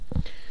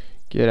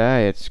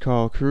G'day, it's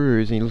Kyle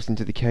Cruz, and you're listening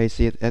to the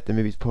KC at the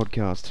Movies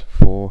podcast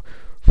for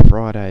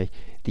Friday,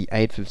 the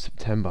 8th of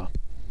September.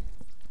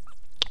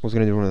 I was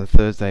going to do it on a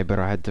Thursday, but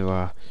I had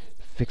to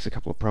fix a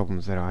couple of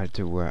problems that I had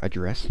to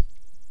address,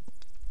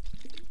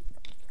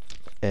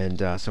 and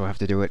so I have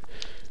to do it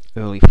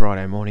early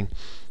Friday morning.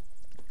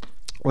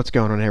 What's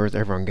going on? How is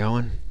everyone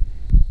going?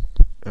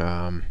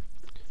 I'm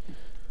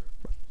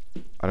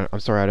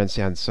sorry I don't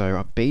sound so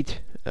upbeat.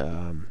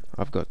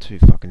 I've got two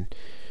fucking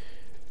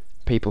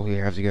people here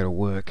who have to go to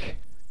work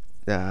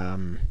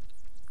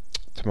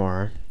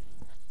tomorrow,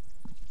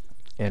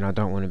 and I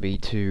don't want to be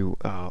too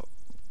loud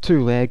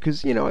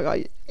because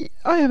I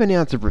have an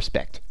ounce of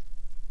respect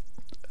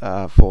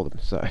for them,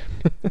 so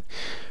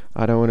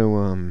I don't want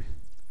to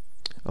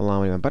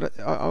alarm anyone. But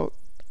I'll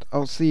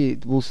see.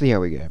 We'll see how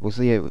we go. We'll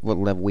see what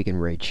level we can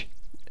reach,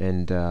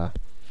 and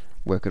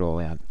work it all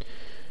out.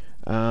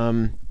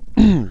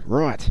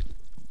 Right.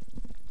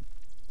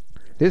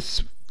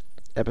 This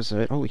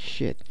episode. Holy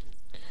shit.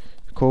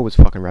 The cord was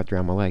fucking wrapped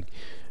around my leg.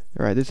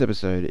 Alright, this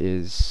episode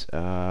is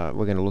we're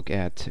going to look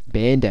at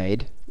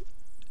Band-Aid,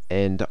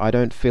 and I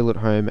don't feel at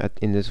home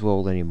in this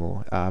world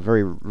anymore.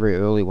 Very, very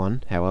early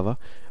one, however,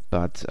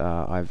 but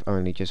I've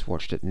only just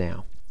watched it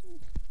now.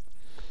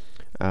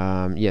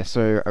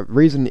 So a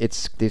reason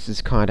this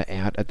is kind of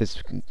out at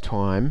this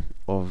time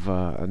of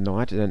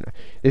night, and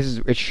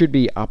it should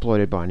be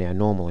uploaded by now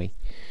normally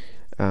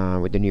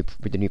with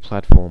the new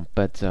platform,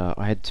 but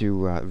I had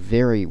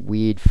very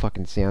weird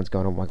fucking sounds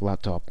going on my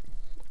laptop,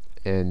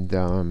 and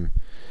I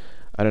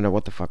don't know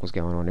what the fuck was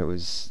going on. It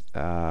was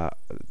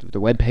the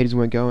web pages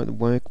weren't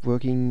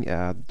working.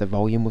 The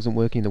volume wasn't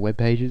working in the web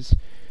pages,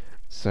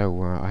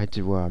 so I had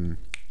to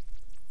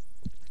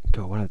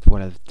God, what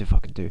did I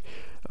fucking do?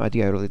 I had to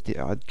go to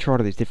I tried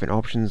all these different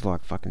options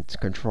like fucking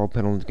control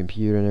panel on the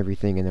computer and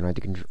everything, and then I had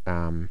to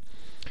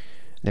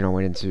then I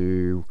went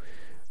into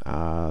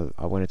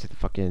the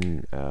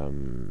fucking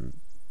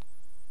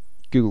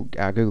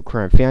Google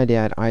Chrome. Found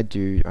out I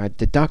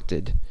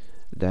deducted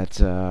that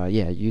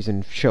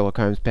using Sherlock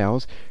Holmes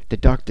powers,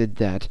 deducted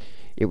that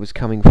it was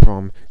coming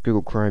from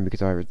Google Chrome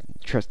because I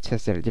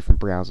tested out different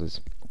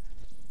browsers,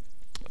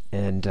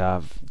 and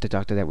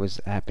deducted that was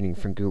happening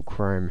from Google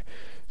Chrome.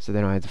 So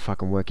then I had to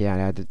fucking work out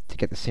how to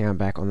get the sound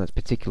back on that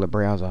particular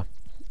browser,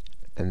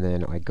 and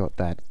then I got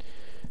that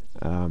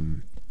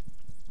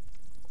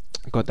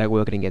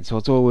working again. So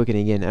it's all working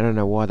again. I don't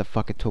know why the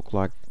fuck it took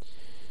like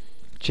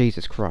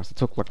Jesus Christ. It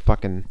took like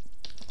fucking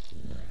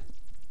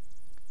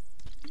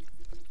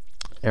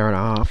hour and a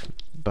half,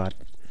 but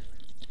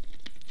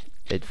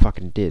it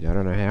fucking did. I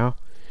don't know how.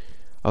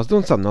 I was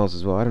doing something else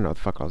as well. I don't know what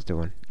the fuck I was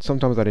doing.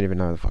 Sometimes I didn't even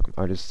know the fuck.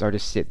 I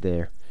just sit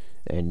there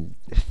and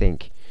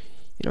think.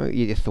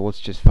 Your thoughts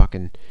just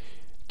fucking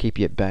keep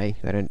you at bay.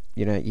 They don't.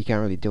 You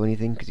can't really do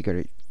anything because you got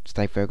to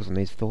stay focused on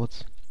these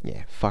thoughts.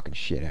 Yeah, fucking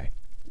shit, eh?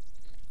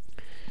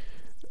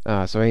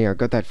 So I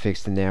got that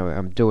fixed, and now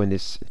I'm doing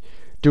this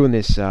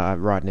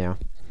right now.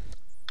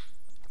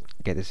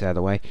 Get this out of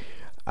the way.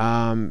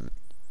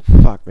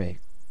 Fuck me.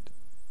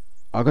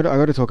 I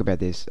got to talk about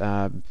this.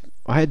 I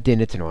had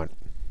dinner tonight.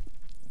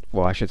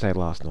 Well, I should say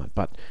last night,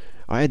 but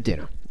I had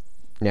dinner.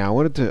 Now I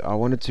wanted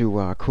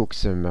to cook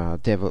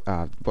some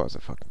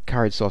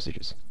curried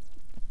sausages,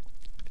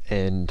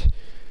 and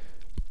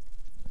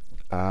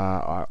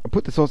I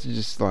put the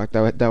sausages like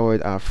they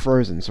were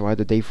frozen, so I had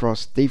to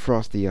defrost the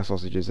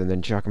sausages and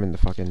then chuck them on the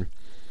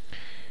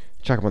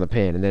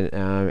pan, and then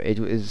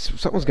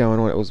something was going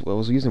on. I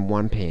was using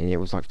one pan. It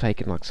was like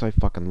taking like so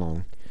fucking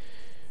long,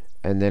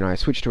 and then I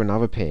switched to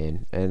another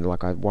pan, and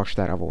like I washed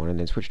that other one, and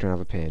then switched to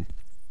another pan,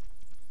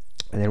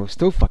 and then it was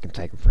still fucking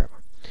taking forever.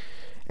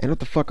 And what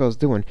the fuck I was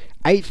doing?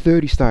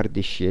 8:30 started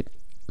this shit,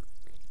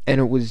 and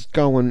it was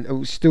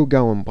still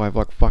going by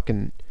like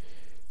fucking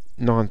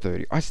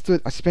 9:30. I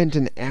spent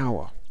an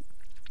hour.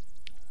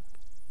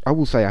 I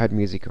will say I had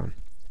music on,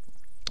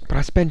 but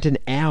I spent an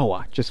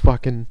hour just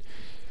fucking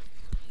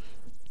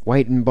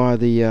waiting by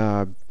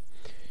the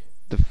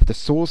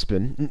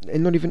saucepan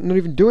and not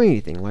even doing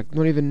anything. Like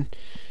not even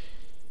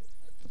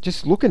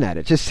just looking at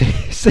it, just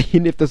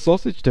seeing if the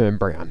sausage turned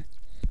brown.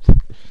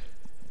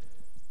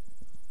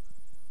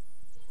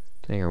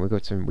 Hang on,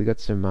 we got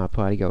some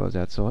party goers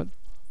outside.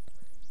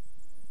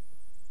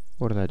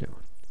 What are they doing?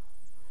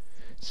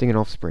 Singing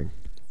Offspring.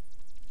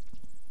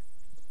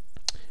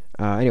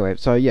 Anyway,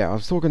 so yeah, I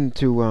was talking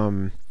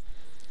to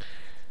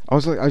I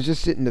was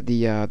just sitting at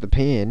the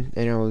pan,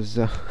 and I was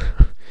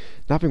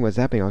nothing was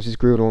happening. I was just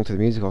glued along to the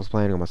music I was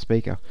playing on my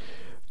speaker,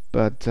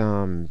 but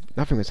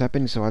nothing was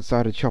happening. So I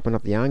started chopping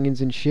up the onions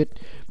and shit.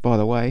 By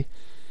the way,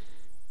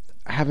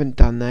 I haven't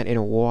done that in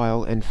a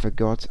while and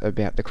forgot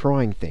about the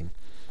crying thing.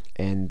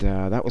 And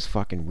that was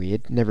fucking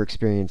weird. Haven't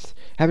experienced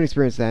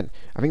that.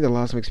 I think the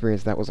last time I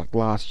experienced that was like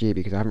last year,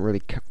 because I haven't really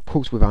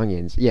cooked with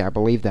onions. Yeah, I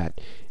believe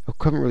that. I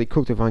haven't really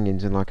cooked with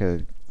onions in like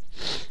a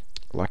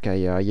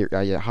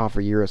half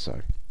a year or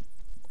so.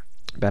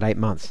 About 8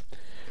 months.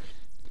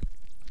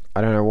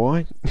 I don't know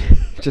why.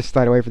 Just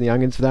stayed away from the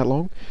onions for that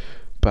long.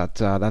 But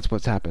that's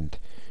what's happened.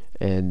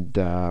 And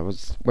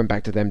went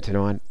back to them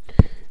tonight.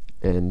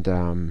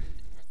 and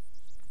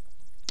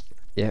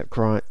yeah,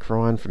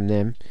 crying from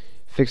them.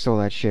 Fixed all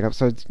that shit up.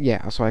 So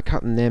yeah, so I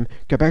cut in them.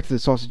 Go back to the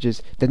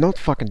sausages. They're not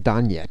fucking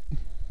done yet.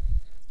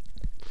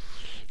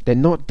 They're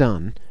not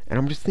done, and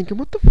I'm just thinking,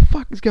 what the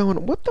fuck is going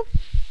on? What the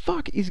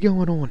fuck is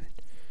going on?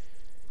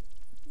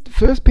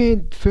 First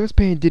pan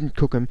didn't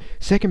cook them.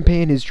 Second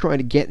pan is trying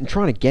to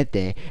get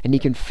there, and you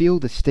can feel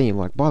the steam.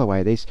 Like, by the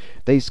way, these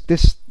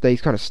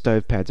kind of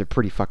stove pads are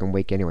pretty fucking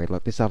weak anyway.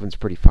 Like, this oven's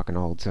pretty fucking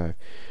old, so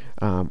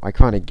I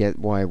kind of get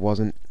why it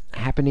wasn't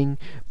happening,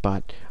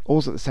 but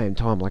also at the same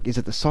time, like, is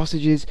it the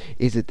sausages?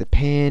 Is it the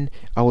pan?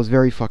 I was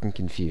very fucking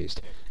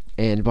confused.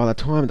 And by the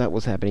time that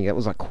was happening, it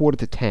was like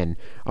 9:45.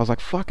 I was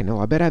like, fucking hell,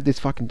 I better have this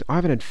fucking. I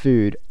haven't had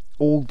food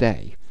all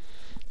day,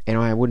 and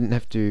I wouldn't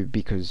have to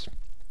because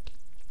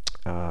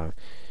uh,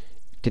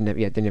 didn't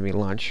have any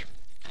lunch.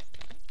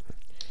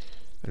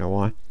 I don't know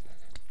why.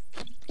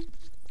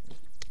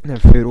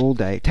 Didn't have food all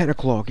day. 10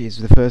 o'clock is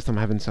the first time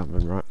having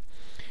something, right?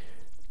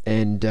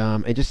 And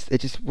it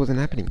just wasn't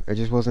happening. It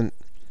just wasn't.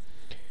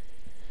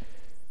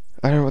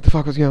 I don't know what the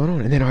fuck was going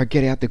on. And then I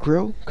get out the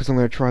grill, because I'm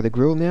going to try the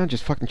grill now.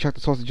 Just fucking chuck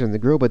the sausage on the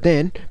grill. But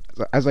then,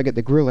 as I get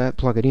the grill out,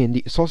 plug it in,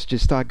 the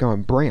sausages start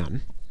going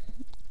brown.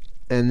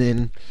 And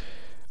then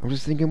I'm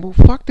just thinking, well,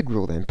 fuck the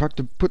grill then. Put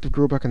the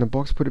grill back in the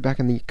box, put it back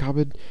in the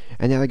cupboard,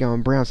 and now they're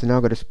going brown. So now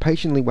I've got to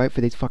patiently wait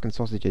for these fucking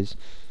sausages.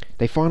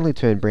 They finally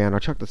turn brown. I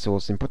chuck the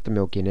sauce in, put the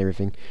milk in,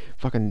 everything.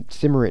 Fucking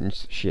simmer it and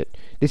shit.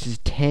 This is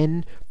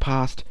 10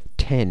 past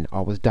 10.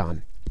 I was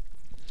done.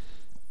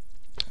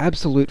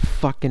 Absolute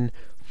fucking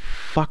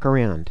fuck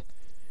around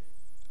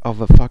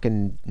of a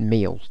fucking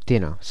meal,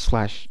 dinner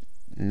slash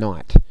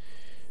night.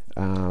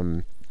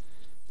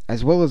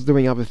 As well as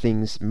doing other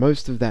things,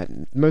 most of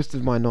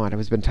my night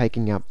has been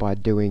taken up by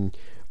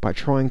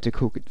trying to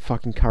cook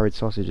fucking curried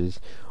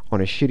sausages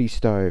on a shitty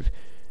stove.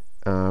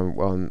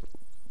 Well,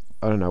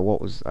 I don't know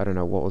what was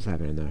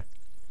happening there,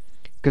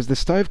 because the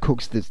stove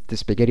cooks the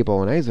spaghetti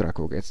bolognese that I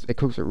cook. It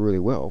cooks it really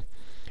well,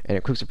 and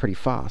it cooks it pretty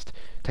fast.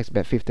 It takes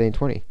about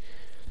 15-20.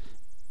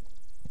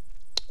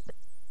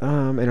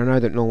 And I know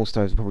that normal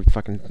stoves probably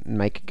fucking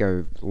make it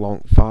go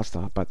long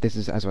faster, but this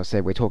is, as I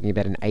said, we're talking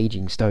about an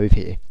aging stove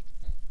here.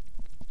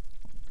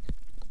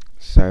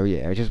 So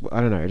yeah, I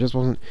don't know, it just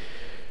wasn't.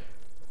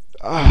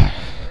 I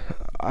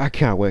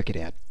can't work it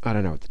out. I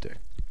don't know what to do.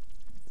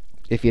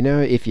 If you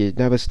know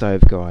a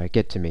stove guy,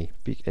 get to me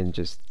and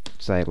just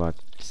say, like,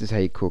 this is how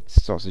you cook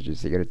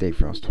sausages. You got to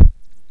defrost.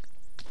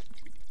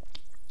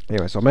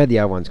 Anyway, so I made the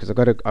other ones because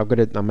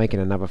I'm making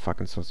another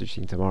fucking sausage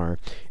thing tomorrow.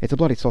 It's a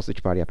bloody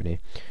sausage party up in here.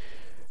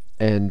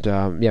 And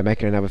yeah,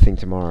 making another thing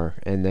tomorrow,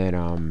 and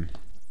then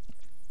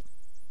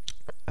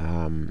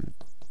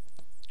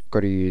got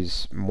to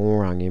use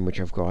more onion, which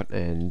I've got,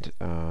 and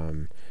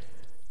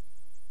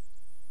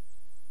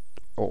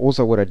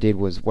also what I did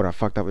was, what I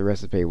fucked up the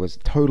recipe was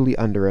totally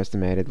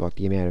underestimated, like,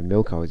 the amount of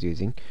milk I was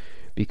using,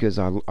 because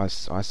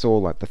I saw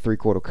like the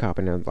 3/4 cup,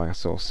 and then, like, I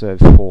saw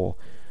serves 4,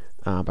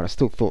 but I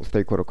still thought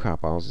 3/4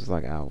 cup. I was just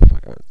like, oh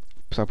fuck it.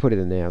 So I put it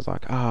in there. I was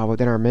like, oh, but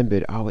then I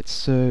remembered, oh, it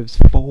serves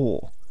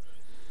 4.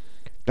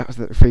 That was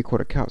the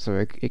 3/4 cup,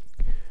 so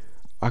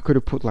I could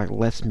have put, like,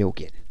 less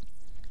milk in,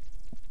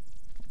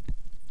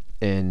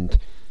 and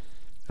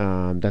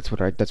that's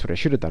what I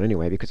should have done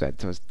anyway, because there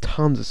was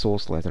tons of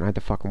sauce left, and I had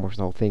to fucking wash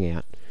the whole thing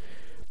out.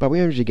 But we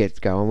usually get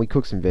going. We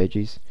cook some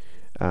veggies.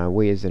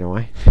 We as in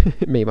I,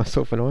 me,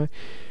 myself, and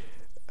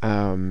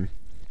I.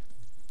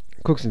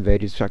 Cook some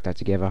veggies, chuck that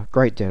together.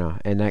 Great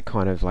dinner, and that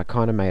kind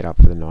of made up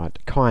for the night.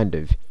 Kind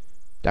of.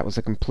 That was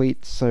a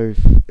complete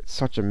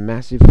such a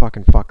massive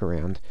fucking fuck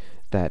around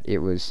that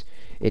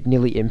it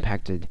nearly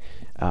impacted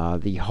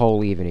the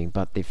whole evening,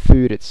 but the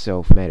food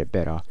itself made it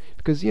better,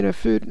 because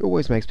food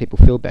always makes people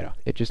feel better.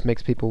 It just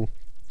makes people,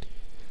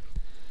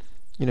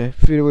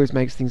 food always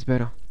makes things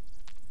better.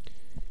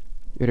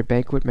 You're at a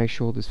banquet, make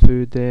sure there's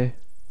food there.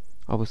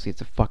 Obviously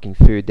it's a fucking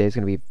food, there's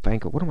going to be a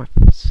banquet. What am I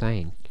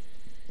saying?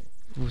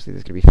 Obviously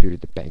there's going to be food at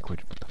the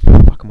banquet. What the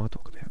fuck am I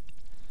talking about?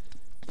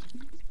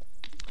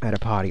 At a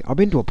party. I've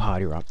been to a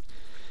party, right?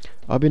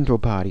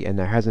 And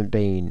there hasn't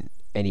been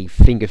any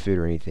finger food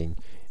or anything.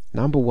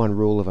 Number one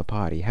rule of a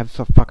party: have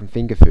some fucking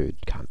finger food,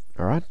 cunt.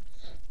 All right?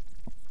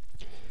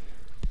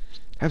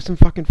 Have some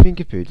fucking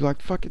finger food.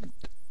 Like, fucking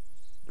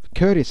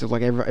courteous of,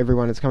 like,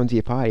 everyone that's coming to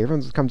your party.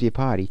 Everyone's come to your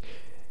party.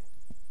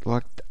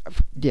 Like,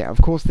 yeah,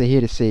 of course they're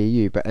here to see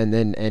you, but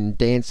and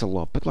dance a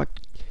lot. But, like,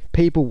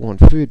 people want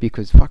food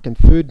because fucking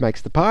food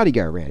makes the party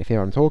go around. If you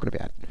know what I'm talking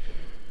about.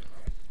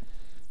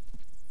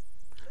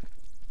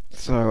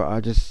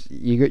 So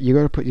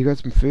you got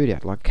some food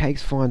out. Like,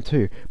 cake's fine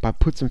too, but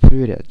put some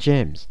food out.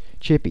 Gems,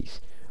 chippies,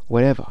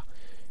 whatever.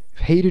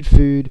 Heated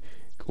food,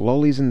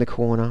 lollies in the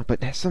corner, but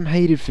there's some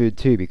heated food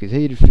too, because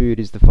heated food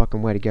is the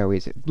fucking way to go.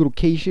 Is it little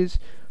quiches?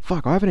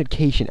 Fuck, I haven't had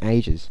quiche in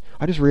ages.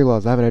 I just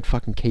realised I haven't had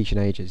fucking quiche in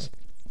ages.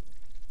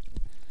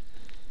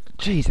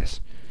 Jesus,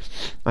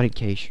 I need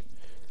quiche.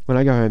 When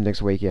I go home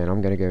next weekend,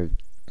 I'm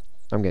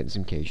getting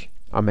some quiche.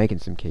 I'm making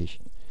some quiche.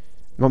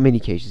 Not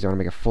mini quiches. I want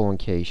to make a full-on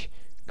quiche,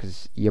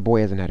 because your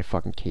boy hasn't had a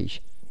fucking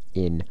quiche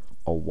in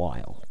a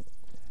while.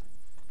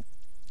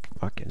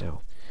 Fucking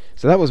hell.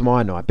 So that was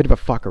my night. Bit of a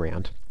fuck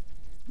around.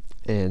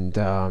 And,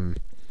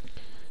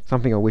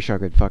 something I wish I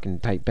could fucking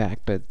take back,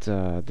 but,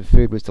 the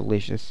food was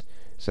delicious.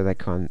 So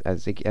that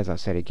as I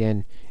said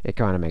again, it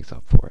kind of makes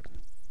up for it.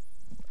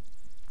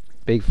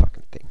 Big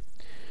fucking thing.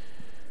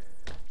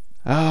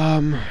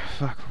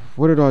 Fuck.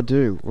 What did I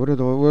do? What did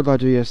I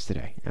do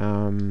yesterday?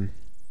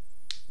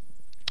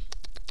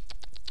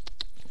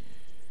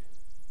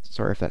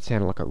 Sorry if that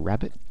sounded like a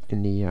rabbit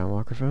in the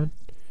microphone.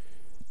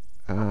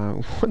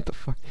 What the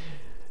fuck?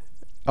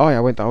 Oh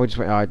yeah,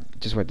 I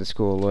just went to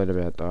school, learned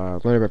about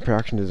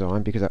production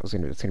design because that's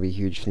gonna be a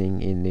huge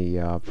thing in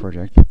the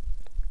project.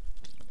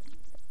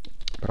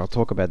 But I'll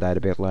talk about that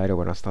a bit later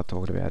when I start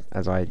talking about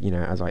as I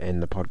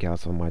end the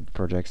podcast on my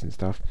projects and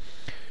stuff.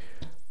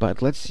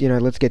 But let's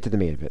get to the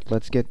meat of it.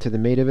 Let's get to the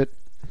meat of it.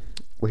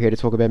 We're here to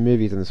talk about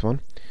movies in this one.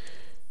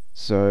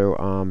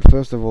 So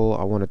first of all,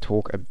 I want to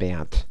talk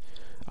about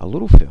a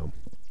little film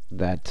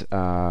that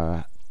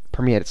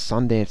premiered at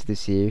Sundance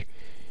this year.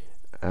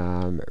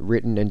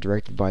 Written and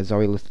directed by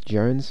Zoe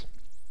Lister-Jones.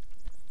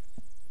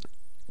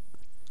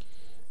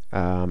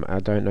 I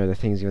don't know the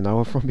things you'll know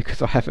her from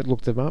because I haven't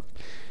looked them up.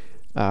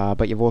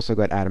 But you've also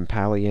got Adam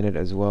Pally in it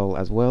as well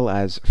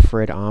as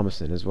Fred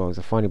Armisen as well. He's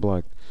a funny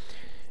bloke,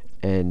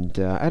 and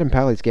Adam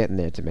Pally's getting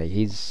there to me.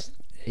 He's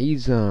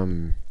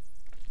a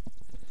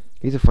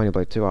funny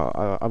bloke too.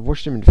 I've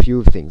watched him in a few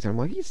of things, and I'm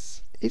like,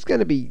 he's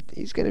gonna be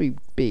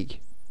big.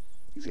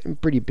 He's getting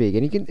pretty big,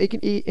 and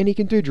he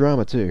can do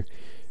drama too,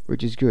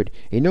 which is good.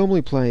 He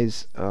normally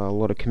plays a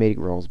lot of comedic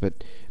roles,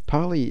 but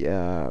Pally,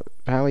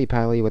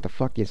 what the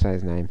fuck do you say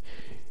his name?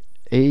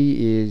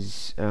 He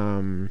is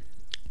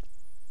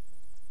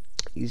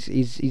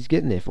he's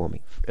getting there for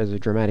me as a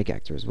dramatic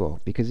actor as well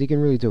because he can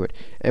really do it.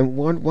 And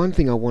one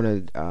thing I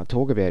want to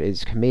talk about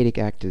is comedic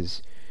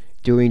actors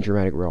doing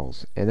dramatic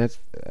roles, and that's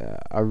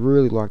I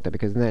really like that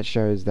because then that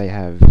shows they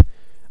have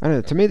I don't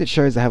know, to me that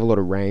shows they have a lot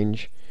of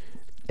range,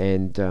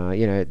 and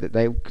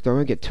they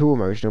don't get too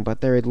emotional,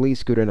 but they're at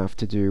least good enough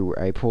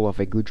to pull off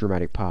a good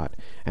dramatic part,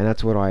 and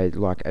that's what I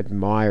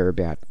admire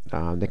about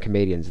the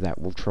comedians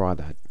that will try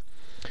that.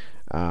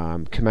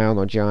 Kumail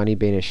Nanjiani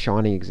being a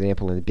shining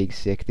example in The Big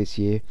Sick this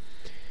year,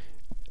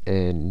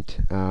 and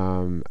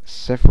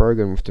Seth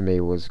Rogen to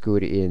me was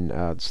good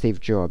in Steve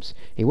Jobs.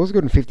 He was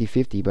good in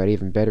 50-50, but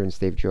even better in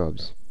Steve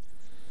Jobs.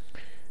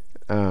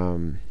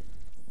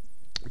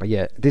 But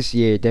yeah, this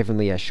year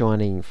definitely a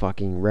shining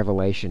fucking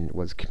revelation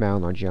was Kumail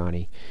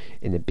Nanjiani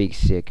in The Big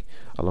Sick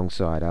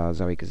alongside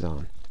Zoe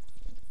Kazan.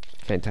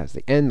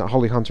 Fantastic. And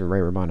Holly Hunter and Ray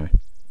Romano.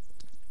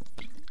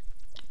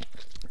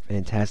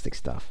 Fantastic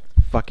stuff.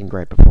 Fucking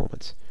great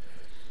performance.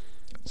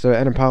 So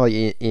Adam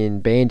Pally in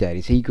Band-Aid,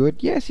 is he good?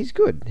 Yes, he's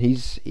good.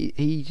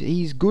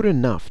 He's good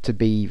enough to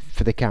be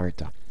for the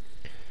character.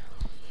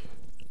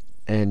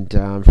 And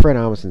Fred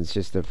Armisen's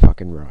just a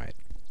fucking riot.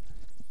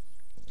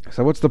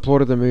 So what's the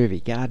plot of the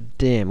movie? God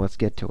damn, let's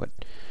get to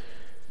it.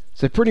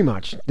 So pretty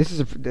much, this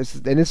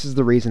is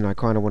the reason I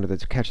kind of wanted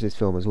to catch this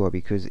film as well,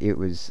 because it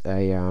was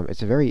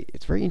it's very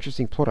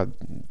interesting plot,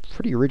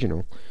 pretty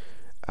original.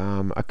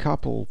 A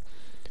couple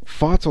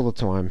fights all the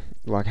time,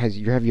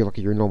 you have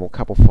your normal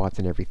couple fights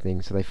and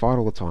everything. So they fight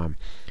all the time,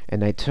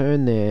 and they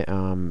turn their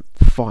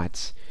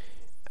fights.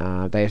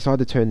 They decide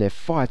to turn their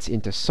fights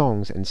into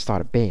songs and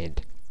start a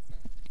band.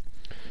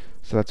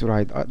 So that's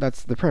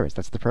the premise.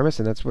 That's the premise,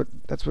 and that's what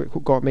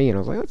got me. And I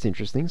was like, that's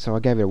interesting. So I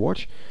gave it a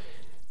watch,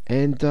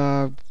 and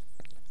I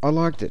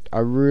liked it. I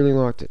really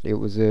liked it. It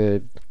was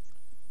a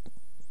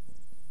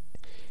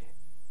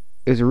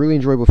really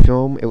enjoyable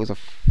film. It was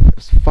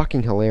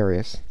fucking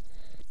hilarious.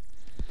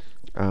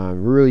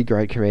 Really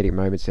great comedic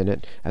moments in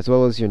it, as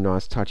well as your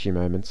nice touchy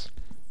moments.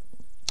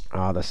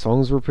 The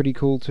songs were pretty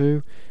cool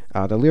too.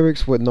 The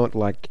lyrics were not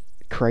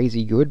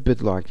crazy good, but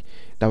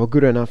they were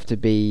good enough to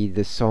be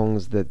the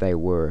songs that they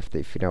were,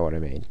 if you know what I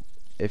mean.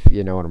 If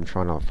you know what I'm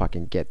trying to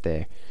fucking get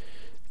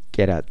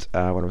at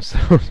when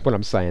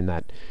I'm saying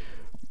that.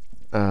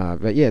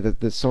 But yeah,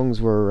 the songs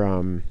were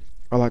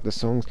I like the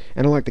songs,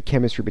 and I like the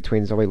chemistry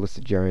between Zoe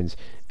Lister-Jones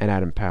and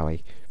Adam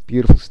Pally.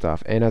 Beautiful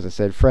stuff. And as I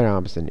said, Fred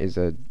Armisen is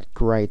a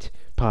great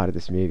part of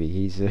this movie.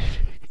 He's a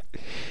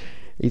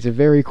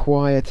very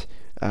quiet,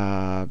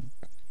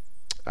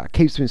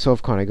 keeps to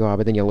himself kind of guy,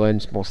 but then you learn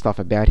more stuff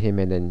about him,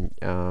 and then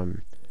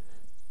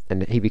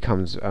and he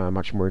becomes a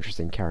much more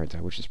interesting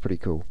character, which is pretty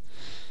cool.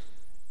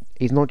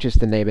 He's not just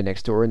the neighbor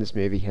next door in this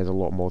movie. He has a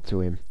lot more to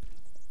him,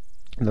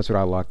 and that's what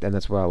I liked. And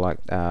that's what I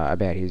liked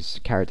about his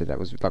character. That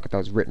was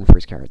written for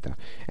his character,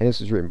 and this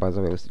was written by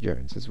Zoe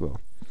Lister-Jones as well.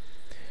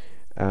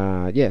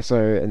 Yeah, so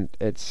and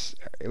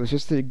it was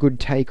just a good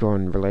take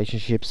on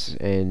relationships,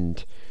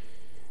 and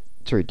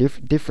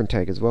different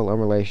take as well on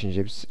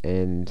relationships,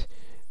 and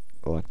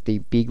the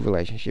big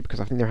relationship, because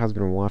I think they're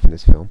husband and wife in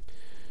this film,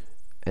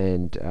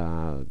 and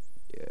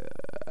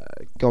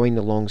going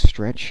the long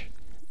stretch,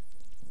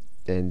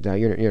 and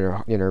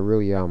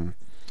really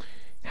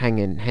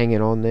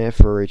hanging on there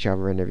for each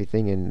other and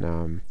everything,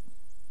 and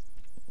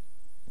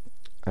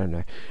I don't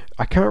know,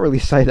 I can't really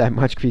say that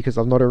much because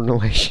I'm not in a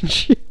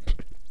relationship.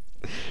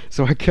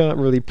 So I can't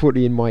really put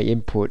in my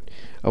input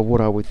of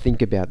what I would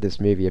think about this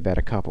movie about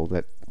a couple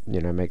that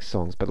makes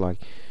songs. But like,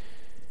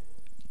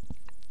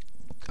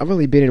 I've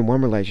only been in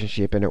one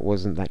relationship and it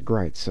wasn't that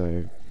great,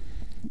 so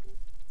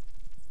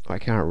I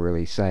can't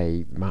really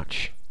say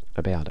much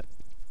about it.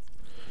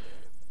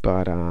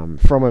 But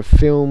from a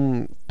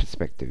film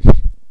perspective,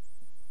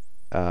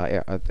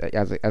 yeah,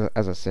 as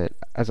I said,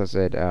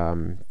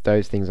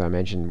 those things I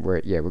mentioned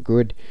were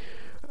good.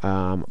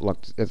 Like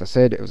as I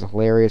said, it was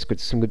hilarious.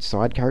 Some good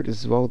side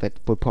characters as well that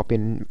would pop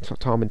in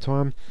time and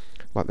time,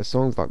 like the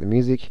songs, like the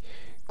music.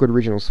 Good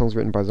original songs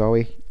written by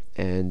Zoe,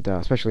 and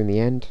especially in the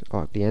end, I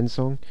like the end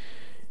song.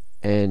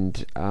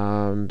 And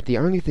the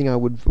only thing I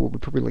would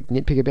probably like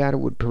nitpick about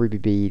it would probably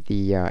be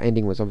the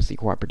ending was obviously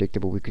quite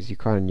predictable because you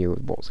kind of knew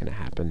what was going to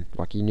happen.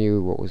 Like you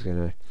knew what was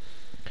going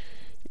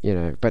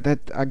to, But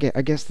I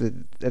guess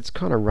that's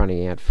kind of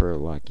running out for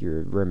like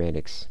your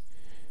romantics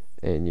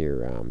and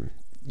your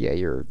yeah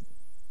your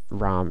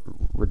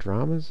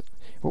dramas.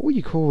 What would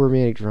you call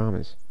romantic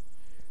dramas?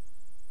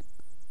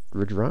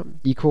 Redrum?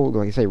 You call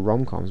like you say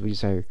rom coms? Would you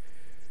say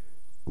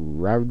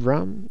red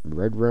rum,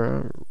 red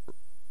drama,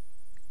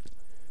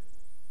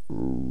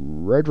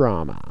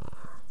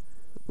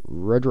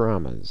 red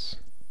dramas?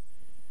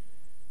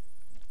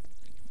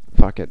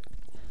 Fuck it,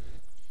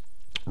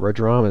 red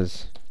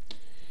dramas.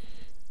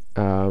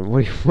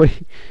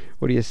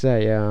 What do you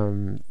say?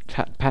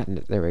 Patent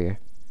it. There we go.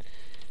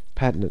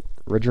 Patent it.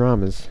 Red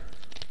dramas.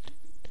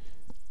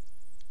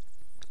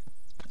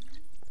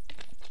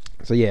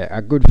 So yeah,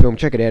 a good film.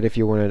 Check it out if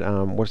you want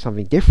to watch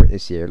something different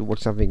this year. Watch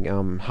something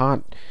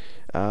heart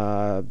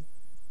uh,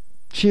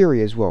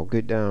 cheery as well.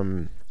 Good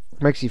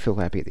makes you feel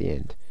happy at the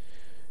end.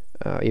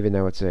 Even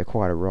though it's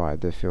quite a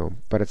ride, the film,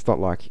 but it's not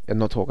like I'm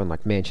not talking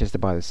like Manchester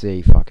by the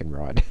Sea fucking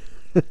ride.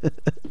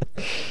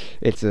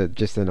 It's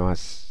just a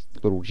nice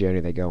little journey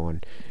they go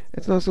on.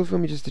 It's a nice little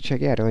film just to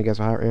check out. It only goes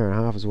for an hour and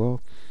a half as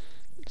well.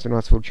 It's a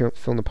nice little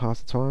film to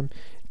pass the time,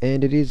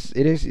 and like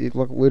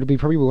it'll be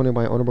probably one of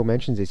my honorable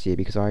mentions this year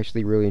because I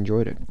actually really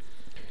enjoyed it.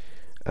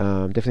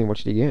 Definitely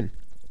watch it again.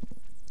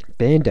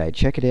 Band Aid,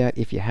 check it out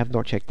if you have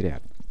not checked it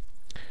out.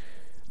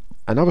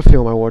 Another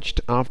film I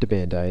watched after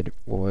Band Aid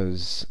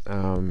was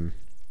I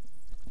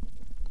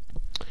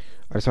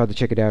decided to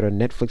check it out on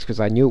Netflix because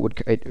I knew it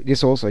would.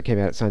 This also came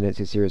out at Sundance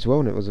this year as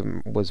well, and it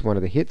was one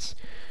of the hits.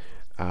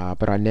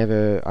 But I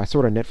saw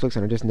it on Netflix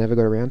and I just never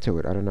got around to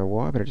it. I don't know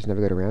why, but I just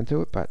never got around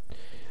to it. But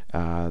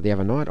the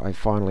other night I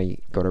finally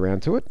got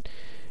around to it,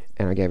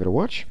 and I gave it a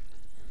watch.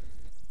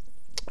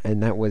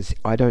 And that was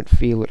I Don't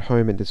Feel at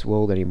Home in This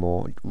World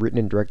Anymore, written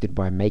and directed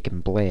by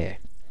Macon Blair,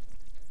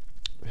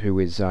 who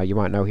is you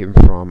might know him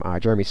from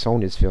Jeremy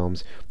Saulnier's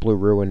films Blue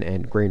Ruin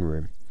and Green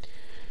Room.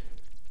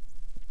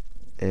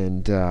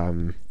 And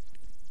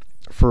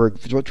for a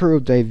directorial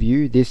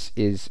debut, this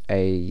is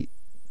a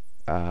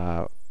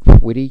uh,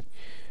 witty,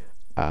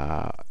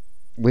 uh,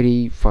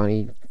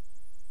 funny,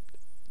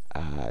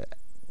 uh,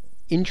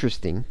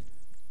 interesting.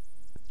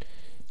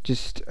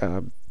 Just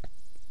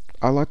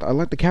I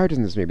like the characters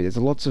in this movie. There's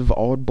lots of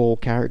oddball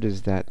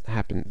characters that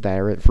happen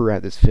there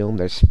throughout this film.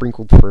 They're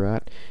sprinkled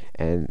throughout,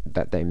 and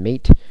that they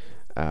meet.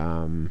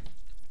 Um,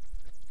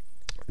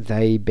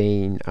 they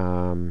being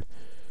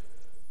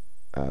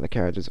the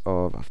characters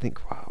of I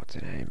think wow, what's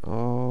her name?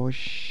 Oh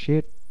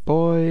shit,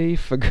 boy,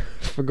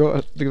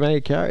 forgot the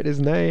main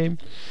character's name.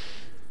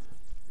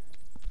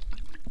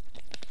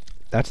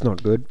 That's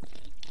not good.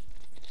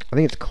 I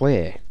think it's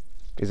Claire.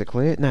 Is it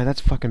Claire? No,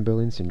 that's fucking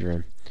Berlin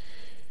Syndrome.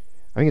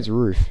 I think it's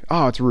Ruth.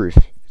 Oh, it's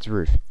Ruth. It's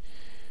Ruth.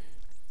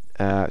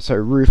 So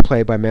Ruth,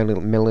 played by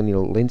Melanie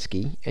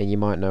Linsky, and you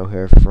might know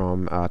her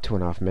from Two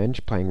and a Half Men,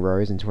 playing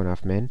Rose in Two and a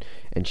Half Men,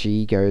 and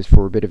she goes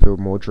for a bit of a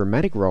more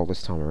dramatic role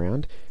this time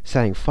around,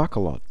 saying fuck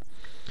a lot.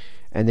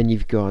 And then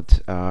you've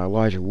got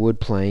Elijah Wood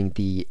playing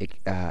the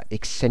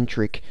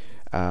eccentric,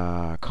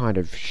 kind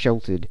of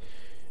sheltered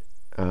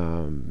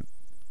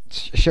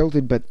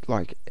but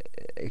like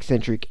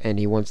eccentric, and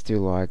he wants to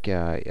like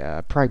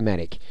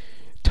pragmatic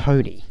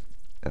Tony,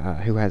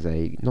 who has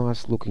a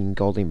nice looking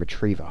golden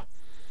retriever.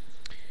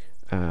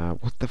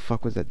 What the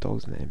fuck was that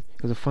dog's name?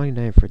 It was a funny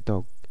name for a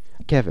dog.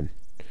 Kevin.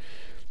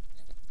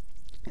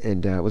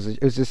 And it was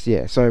just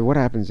yeah. So what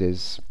happens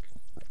is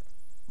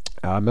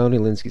Melanie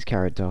Linsky's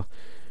character,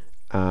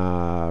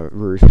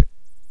 Ruth,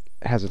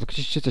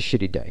 she's just a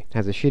shitty day.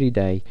 Has a shitty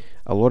day.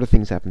 A lot of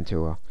things happen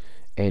to her,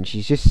 and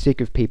she's just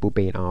sick of people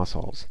being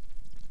assholes.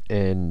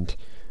 And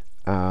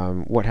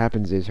what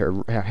happens is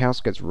her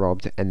house gets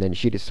robbed, and then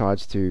she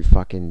decides to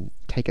fucking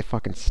take a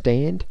fucking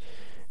stand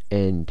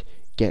and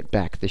get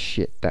back the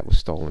shit that was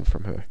stolen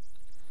from her.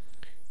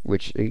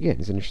 Which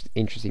again is an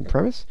interesting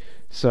premise.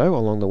 So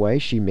along the way,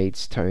 she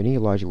meets Tony,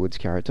 Elijah Wood's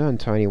character, and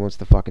Tony wants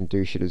to fucking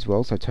do shit as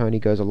well. So Tony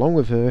goes along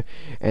with her,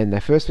 and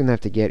the first thing they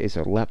have to get is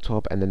her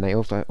laptop, and then they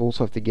also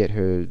have to get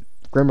her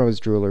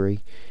grandmother's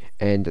jewelry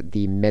and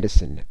the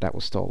medicine that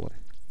was stolen.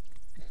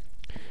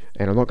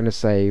 And I'm not going to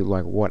say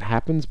like what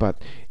happens,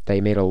 but they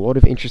meet a lot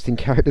of interesting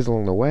characters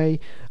along the way.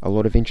 A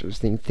lot of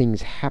interesting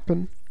things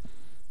happen,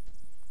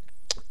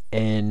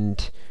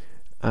 and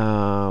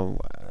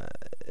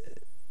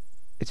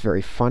It's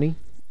very funny.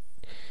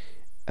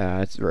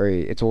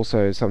 It's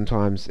also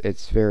sometimes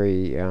it's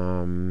very.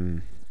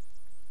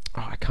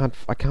 I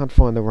can't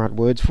find the right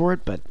words for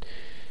it, but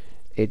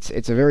it's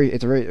a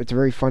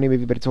very funny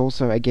movie. But it's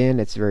also again,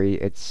 it's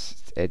Melanie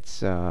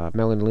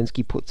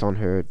Linsky puts on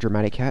her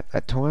dramatic hat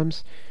at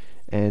times,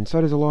 and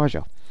so does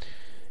Elijah.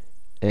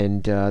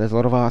 And there's a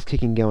lot of ass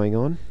kicking going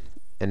on,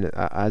 and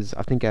as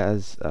I think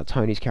as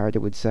Tony's character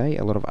would say,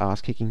 a lot of ass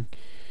kicking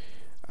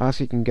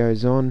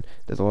goes on.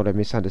 There's a lot of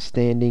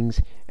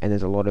misunderstandings, and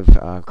there's a lot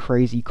of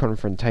crazy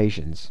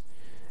confrontations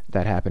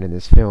that happen in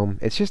this film.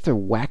 It's just a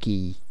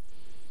wacky,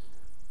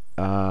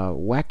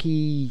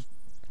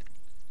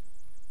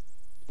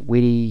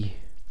 witty.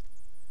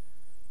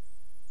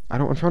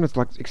 I'm trying to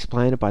like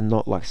explain it by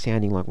not like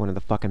sounding like one of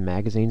the fucking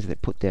magazines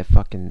that put their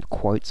fucking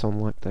quotes on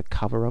like the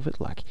cover of it,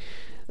 like,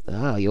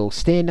 "Oh, you'll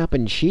stand up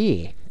and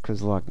cheer,"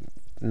 because like,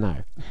 no.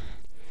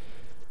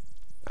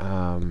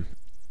 Um.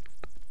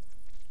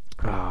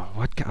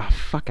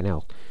 Fucking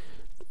hell.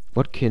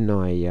 What can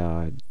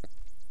I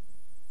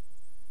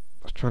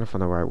was trying to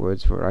find the right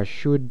words for it. I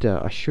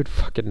should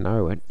fucking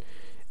know it,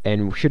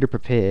 and should have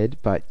prepared.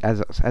 But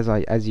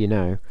as you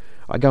know,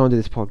 I go into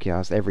this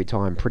podcast every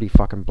time pretty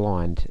fucking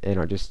blind, and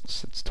I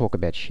just talk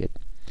about shit.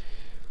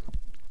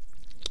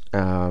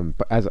 And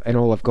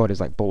all I've got is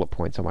like bullet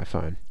points on my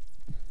phone.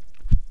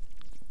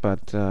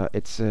 But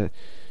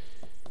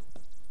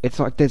it's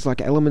like there's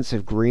like elements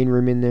of Green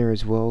Room in there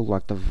as well,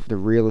 like the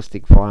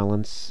realistic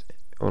violence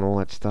and all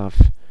that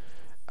stuff.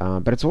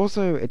 But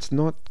it's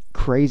not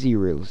crazy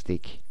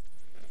realistic.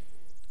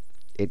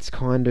 It's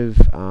kind of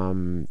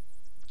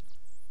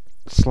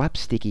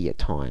slapsticky at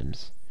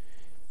times,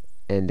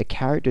 and the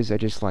characters are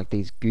just like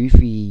these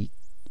goofy,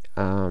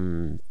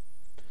 um,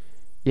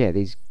 yeah,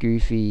 these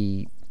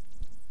goofy,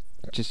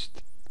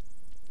 just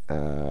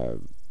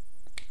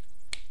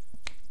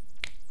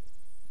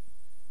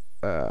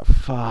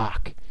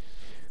fuck.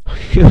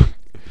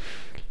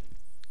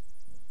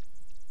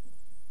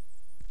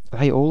 Are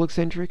they all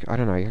eccentric? I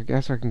don't know. I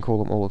guess I can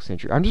call them all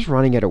eccentric. I'm just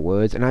running out of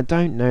words, and I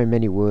don't know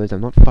many words.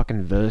 I'm not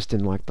fucking versed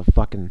in like the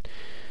fucking.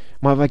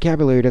 My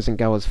vocabulary doesn't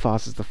go as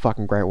fast as the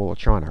fucking Great Wall of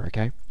China.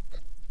 Okay.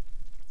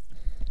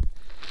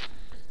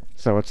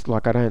 So it's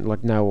like I don't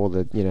like know all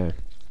the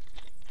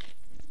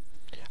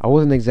I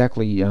wasn't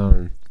exactly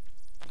the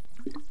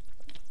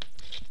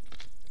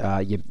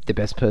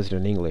best person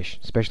in English,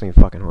 especially in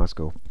fucking high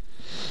school.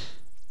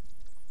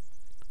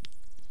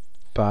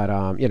 But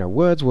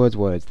words, words,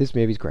 words. This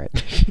movie's great.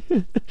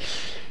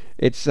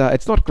 It's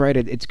not great.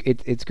 It's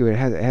good. It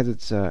has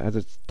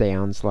its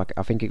downs. Like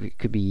I think it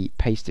could be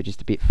paced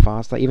just a bit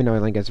faster, even though it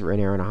only goes for an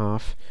hour and a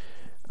half.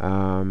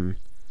 Um,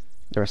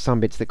 there are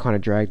some bits that kind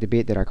of dragged a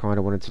bit that I kind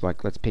of wanted to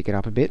like let's pick it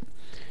up a bit.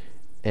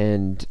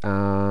 And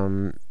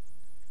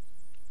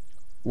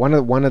one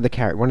of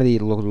the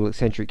little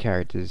eccentric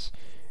characters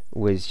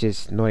was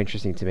just not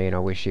interesting to me, and I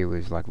wish he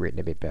was like written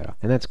a bit better.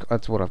 And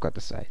that's what I've got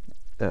to say.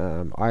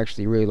 I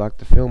actually really liked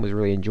the film. It was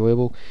really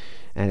enjoyable,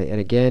 and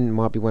again,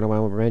 might be one of my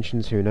honorable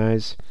mentions. Who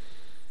knows?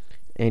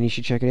 And you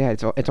should check it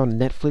out. It's on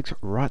Netflix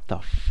right the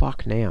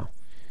fuck now.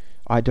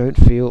 I don't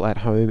feel at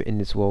home in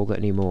this world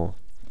anymore.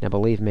 Now,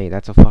 believe me,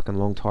 that's a fucking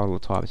long title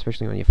to type,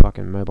 especially on your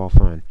fucking mobile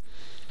phone.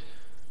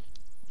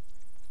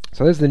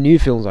 So those are the new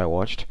films I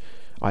watched.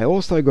 I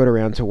also got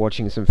around to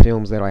watching some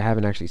films that I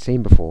haven't actually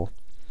seen before,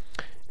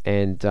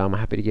 and I'm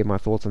happy to give my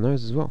thoughts on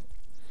those as well.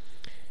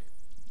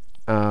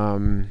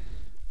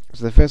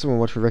 So the first one I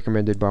watched was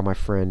recommended by my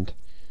friend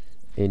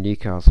in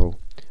Newcastle.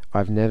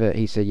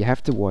 He said you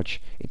have to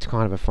watch. It's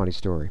kind of a funny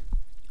story.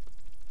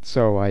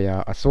 So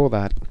I saw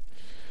that.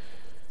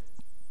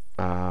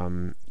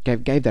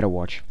 Gave that a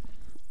watch,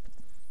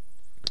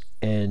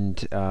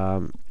 and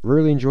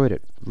really enjoyed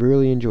it.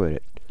 Really enjoyed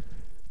it.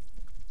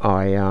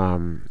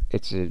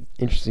 It's an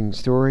interesting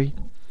story.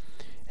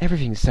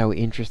 Everything's so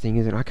interesting,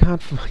 isn't it? I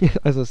can't find,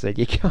 as I said,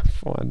 you can't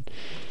find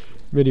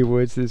many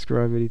words to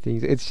describe many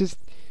things. It's just,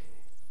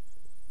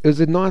 it was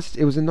a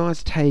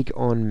nice take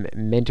on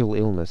mental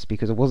illness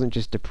because it wasn't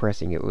just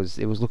depressing. It was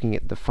looking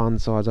at the fun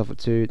sides of it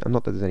too.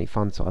 Not that there's any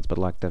fun sides, but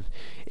like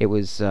it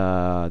was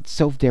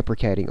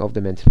self-deprecating of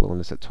the mental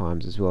illness at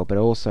times as well, but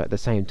also at the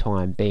same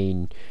time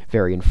being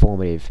very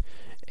informative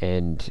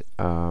and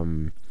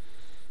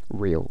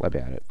real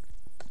about it.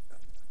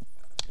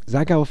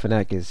 Zach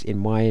Galifianakis, in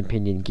my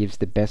opinion, gives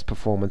the best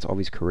performance of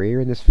his career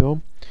in this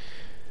film.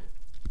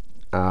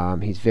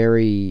 He's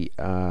very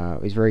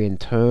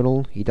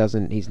internal.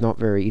 He's not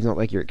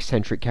like your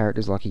eccentric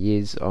characters like he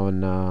is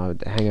on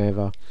The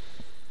Hangover.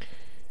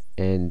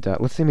 And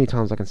let's see how many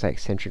times I can say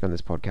eccentric on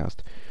this podcast.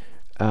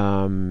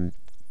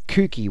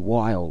 Kooky,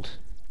 wild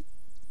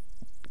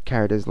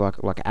characters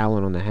like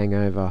Alan on The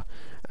Hangover.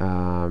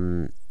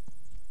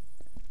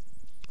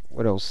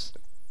 What else?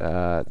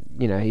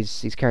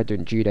 His character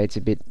in Due Date's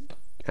a bit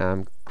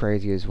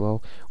crazy as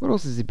well. What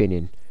else has he been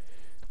in?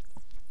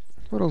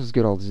 What else has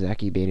good old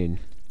Zachy been in?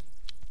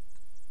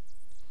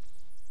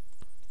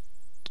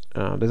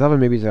 There's other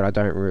movies that I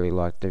don't really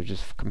like. They're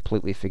just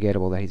completely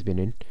forgettable that he's been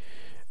in.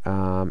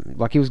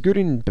 Like he was good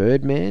in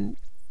Birdman,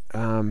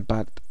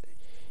 but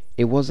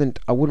it wasn't.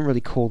 I wouldn't really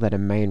call that a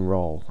main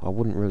role. I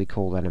wouldn't really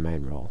call that a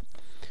main role.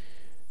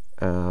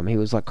 He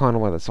was like kind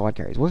of like the side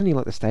characters. Wasn't he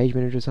like the stage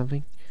manager or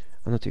something?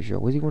 I'm not too sure.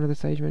 Was he one of the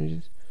stage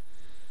managers?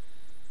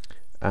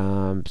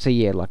 So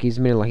yeah, like he's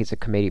mainly like it's a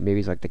comedic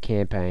movies like The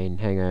Campaign,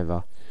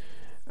 Hangover,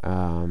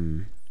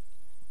 um,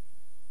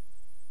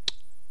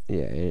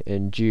 yeah,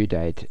 and Due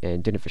Date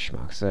and Dinner for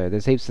Schmucks. So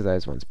there's heaps of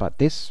those ones. But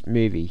this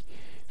movie,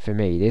 for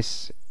me,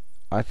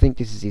 I think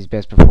this is his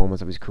best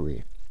performance of his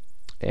career,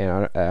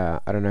 and I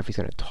don't know if he's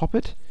going to top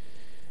it.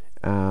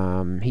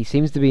 He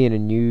seems to be in a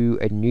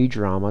new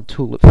drama,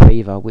 Tulip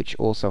Fever, which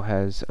also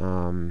has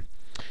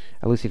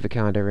Alicia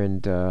Vikander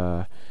and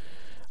I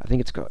think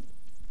it's got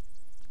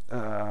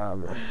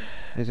um,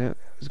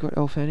 it's got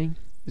Elle Fanning.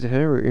 Is it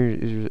her or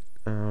is it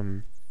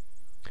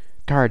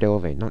Cara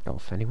Delevingne? Not Elle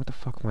Fanning. What the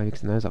fuck am I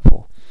mixing those up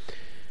for?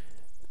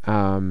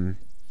 Um,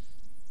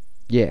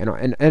 yeah,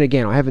 and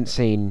again, I haven't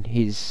seen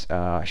his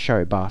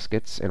show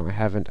Baskets, and I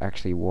haven't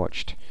actually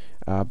watched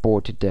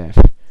Bored to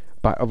Death.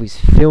 But of his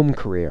film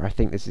career, I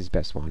think this is his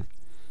best one.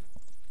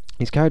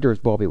 His character as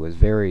Bobby was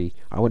very.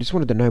 I just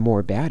wanted to know more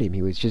about him.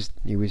 He was just.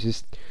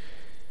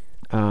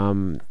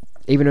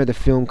 Even though the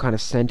film kind of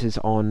centers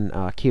on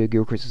Keir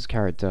Gilchrist's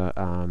character,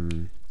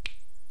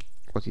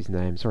 what's his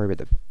name? Sorry about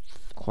the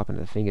clapping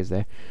of the fingers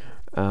there.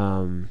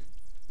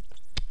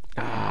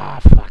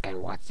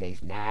 Fucking what's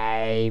his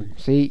name?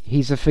 See,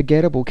 he's a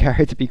forgettable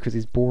character because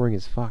he's boring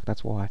as fuck.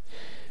 That's why.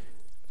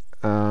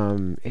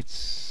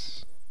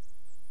 It's.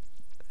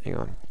 Hang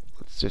on.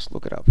 Let's just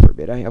look it up for a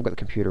bit. I've got the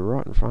computer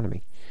right in front of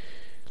me.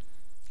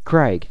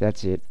 Craig,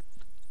 that's it.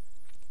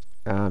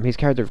 His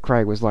character of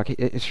Craig was like,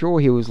 sure,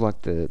 he was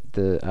like the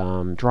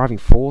driving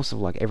force of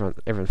like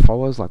everyone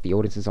follows like the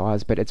audience's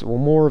eyes, but it's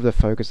more of the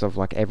focus of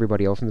like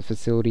everybody else in the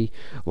facility,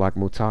 like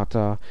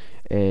Mutata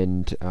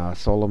and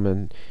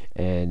Solomon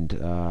and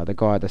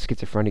the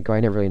schizophrenic guy.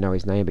 I never really know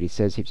his name, but he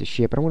says heaps of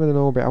shit. But I wanted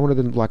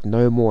to like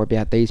know more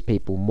about these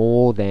people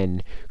more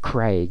than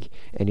Craig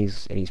and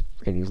his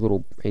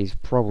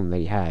problem that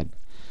he had.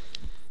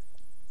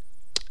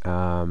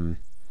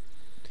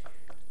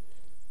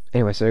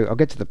 Anyway, so I'll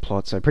get to the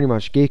plot. So pretty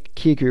much, Keir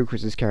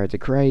Gilchrist's character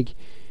Craig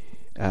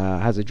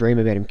has a dream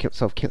about him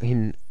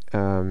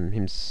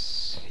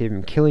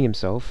killing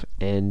himself,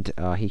 and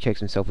he checks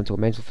himself into a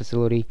mental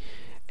facility.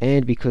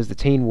 And because the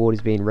teen ward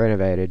is being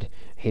renovated,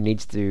 he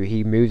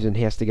moves and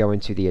he has to go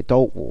into the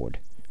adult ward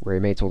where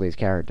he meets all these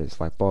characters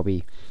like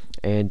Bobby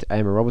and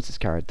Emma Roberts'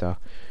 character.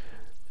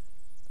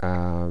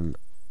 Emma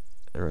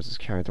Roberts'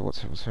 character,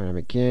 what's her name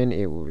again?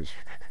 It was,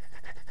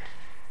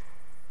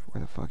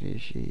 where the fuck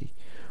is she?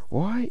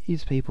 Why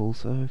is people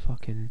so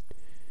fucking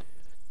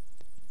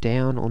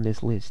down on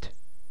this list?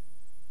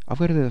 I've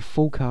got to do the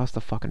full cast to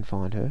fucking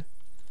find her.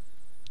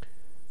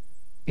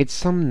 It's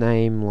some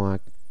name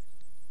like,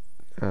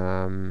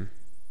 why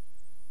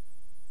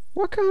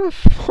can't I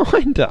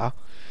find her?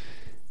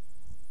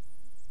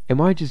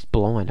 Am I just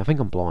blind? I think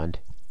I'm blind.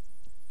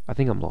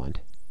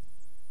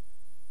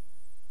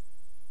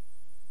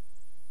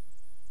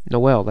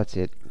 Noelle, that's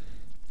it.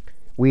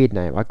 Weird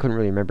name. I couldn't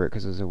really remember it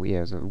because it was a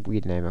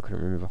weird name. I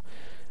couldn't remember.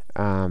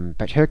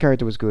 But her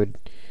character was good.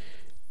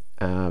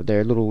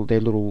 Their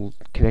little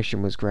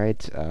connection was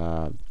great.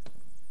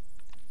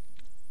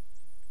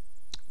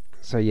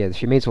 So yeah,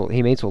 he meets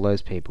all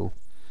those people,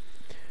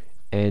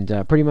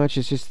 and pretty much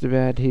it's just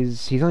about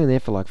he's only there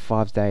for like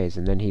 5 days,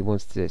 and then he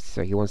wants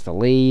to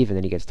leave, and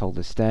then he gets told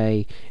to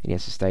stay, and he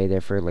has to stay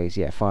there for at least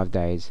 5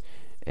 days,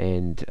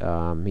 and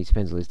he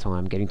spends all his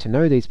time getting to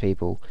know these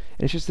people,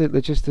 and it was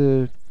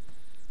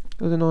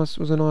a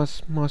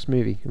nice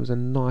movie. It was a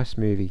nice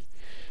movie.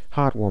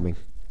 Heartwarming.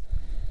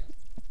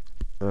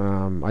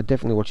 I'd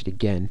definitely watch it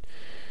again.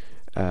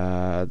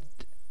 Uh,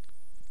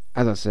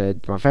 as I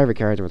said, my favourite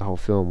character of the whole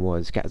film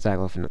was Zach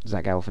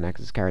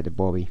Galifianakis' character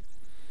Bobby.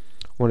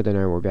 Wanted to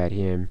know more about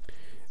him.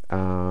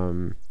 I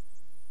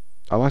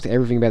liked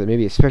everything about the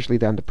movie, especially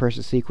the under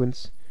pressure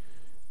sequence,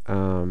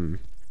 where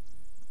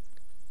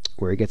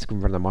he gets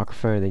in front of the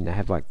microphone, and then they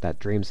have like that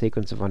dream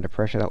sequence of under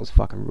pressure. That was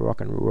fucking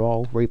rock and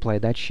roll.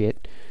 Replayed that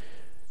shit.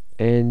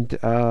 And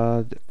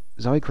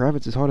Zoe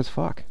Kravitz is hot as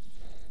fuck.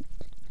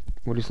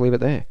 We'll just leave it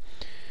there.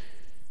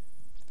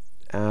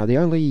 The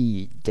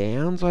only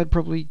downs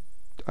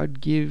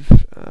I'd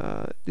give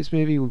this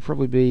movie would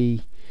probably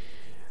be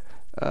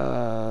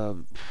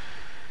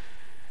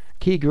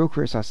Keir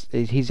Gilchrist.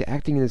 His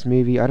acting in this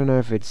movie. I don't know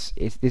if this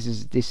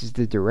is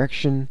the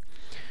direction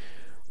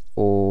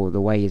or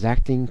the way he's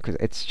acting, because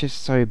it's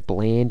just so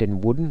bland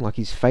and wooden. Like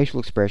his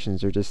facial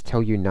expressions are just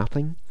tell you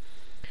nothing.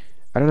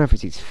 I don't know if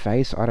it's his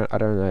face. I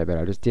don't know, but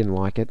I just didn't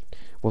like it.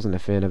 Wasn't a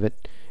fan of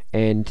it.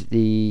 And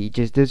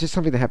there's just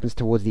something that happens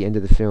towards the end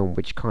of the film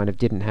which kind of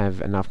didn't have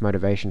enough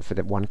motivation for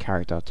that one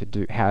character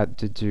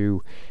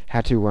to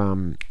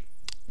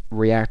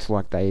react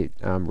like they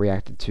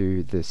reacted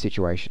to the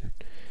situation.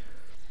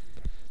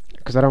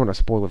 Because I don't want to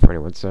spoil it for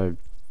anyone. So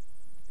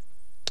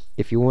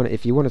if you want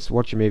to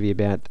watch a movie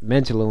about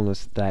mental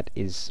illness that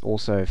is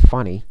also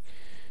funny,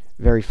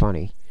 very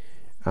funny,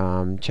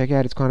 check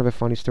out. It's kind of a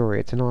funny story.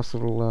 It's a nice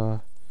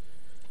little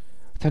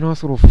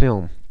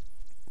film.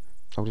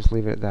 I'll just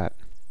leave it at that.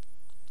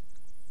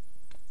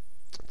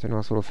 It's a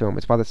nice little film.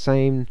 It's by the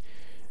same.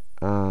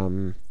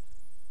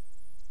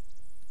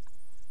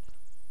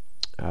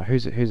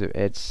 Who's it?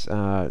 It's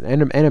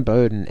Anna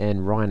Boden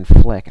and Ryan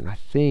Fleck, and I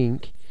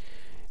think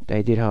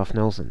they did Half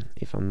Nelson.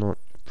 If I'm not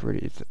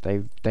pretty,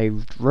 they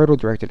wrote or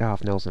directed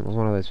Half Nelson. It was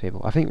one of those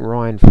people. I think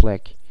Ryan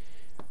Fleck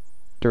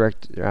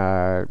wrote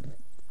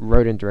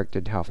and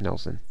directed Half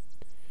Nelson.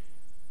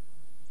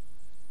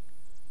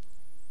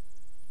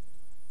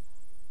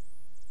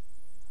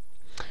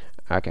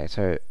 Okay,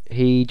 so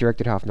he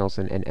directed Half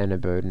Nelson and Anna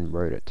Boden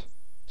wrote it.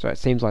 So it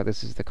seems like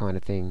this is the kind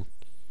of thing.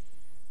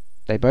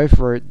 They both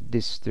wrote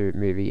this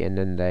movie and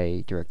then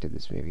they directed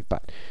this movie.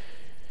 But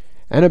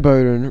Anna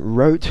Boden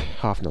wrote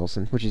Half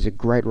Nelson, which is a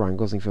great Ryan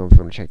Gosling film if you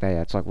want to check that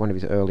out. It's like one of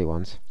his early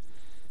ones.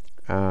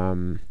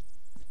 It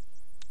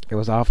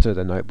was after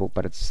The Notebook,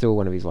 but it's still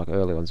one of his like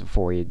early ones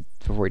before he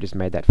just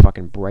made that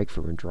fucking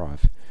breakthrough in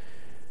Drive.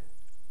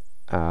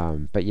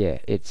 But yeah,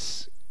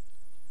 it's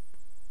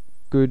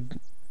good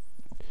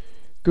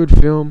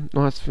film,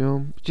 nice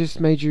film. Just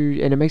made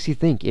you, and it makes you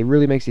think. It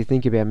really makes you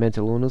think about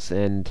mental illness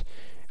and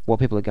what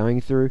people are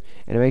going through,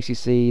 and it makes you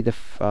see it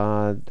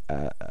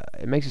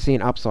makes you see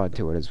an upside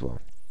to it as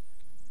well,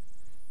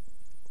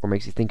 or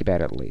makes you think about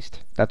it at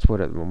least. That's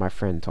what my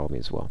friend told me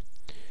as well.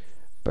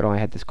 But I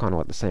had this kind of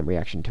like the same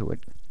reaction to it.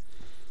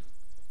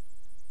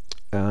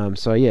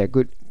 So yeah,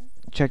 good.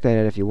 Check that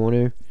out if you want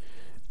to.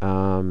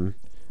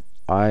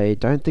 I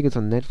don't think it's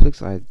on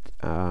Netflix. I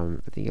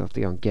think you'll have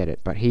to go and get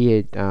it. But he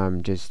had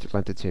just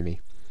lent it to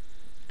me.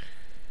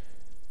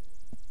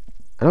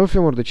 Another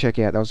film I wanted to check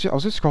out. I was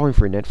just scrolling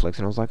through Netflix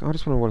and I was like, I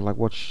just want to like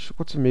watch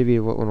what's a movie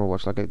I want to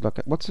watch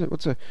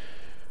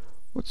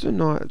what's a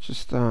night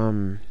just I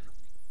don't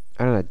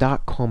know,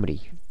 dark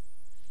comedy.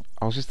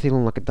 I was just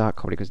feeling like a dark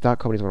comedy because dark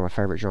comedy is one of my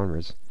favorite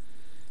genres.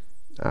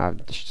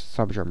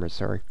 Subgenres,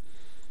 sorry.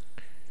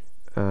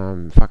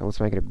 Fuck it, let's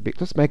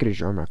make it a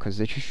genre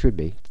because it just should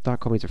be. Dark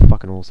comedies are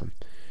fucking awesome.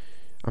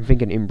 I'm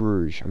thinking In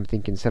Bruges. I'm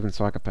thinking Seven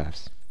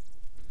Psychopaths.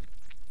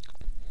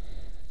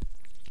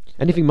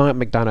 Anything Mike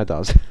McDonough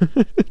does.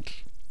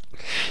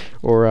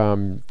 Or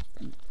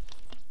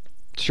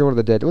Shaun of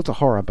the Dead. Well, it's a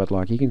horror, but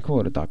like you can call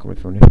it a dark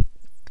comedy film.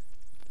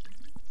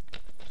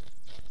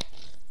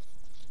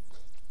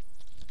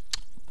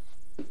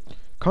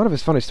 Kind of a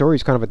funny story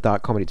is kind of a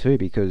dark comedy too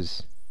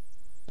because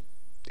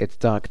it's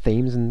dark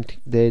themes and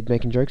they're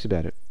making jokes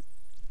about it.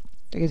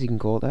 I guess you can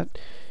call it that.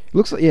 It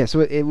looks like, yeah, so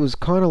it was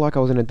kind of like I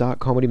was in a dark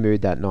comedy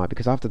mood that night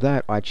because after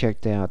that I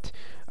checked out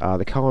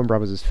the Coen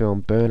Brothers'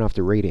 film Burn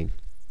After Reading,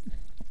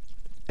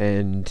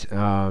 and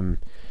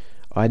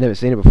I'd never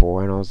seen it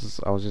before, and I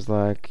was just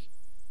like,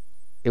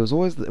 it was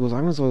always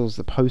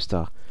the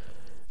poster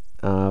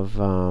of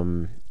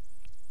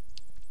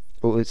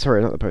well,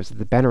 sorry, not the poster.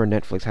 The banner on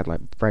Netflix had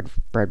like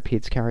Brad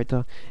Pitt's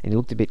character, and he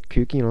looked a bit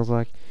kooky, and I was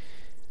like,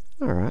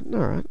 all right,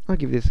 I'll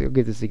give this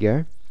a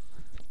go,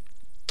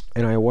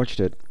 and I watched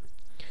it,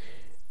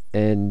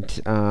 and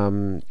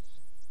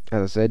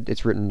as I said,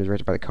 it's written and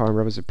directed by the Coen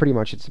Brothers. So pretty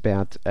much, it's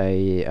about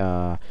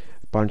a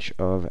bunch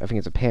of, I think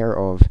it's a pair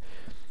of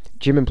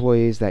gym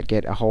employees that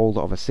get a hold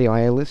of a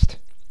CIA list.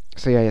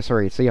 CIA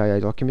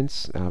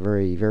documents,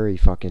 very, very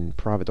fucking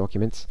private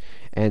documents,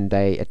 and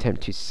they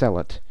attempt to sell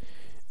it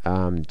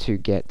to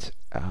get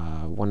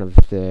one of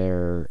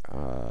their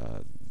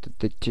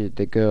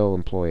the girl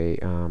employee.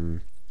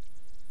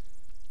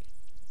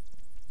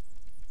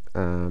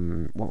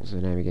 What was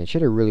her name again? She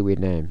had a really weird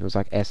name. It was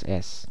like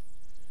SS.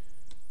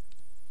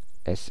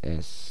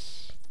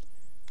 SS.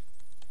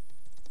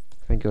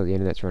 Thank God the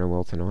internet's running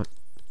well tonight.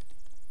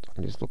 I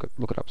can just look it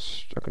up.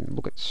 I can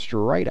look it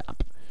straight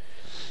up.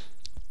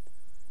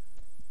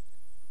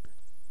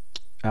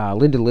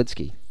 Linda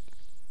Litsky.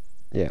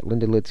 Yeah,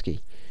 Linda Litsky.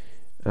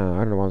 I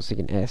don't know why I was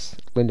thinking S.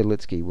 Linda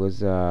Litsky was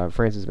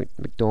Frances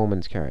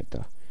McDormand's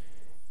character,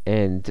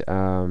 and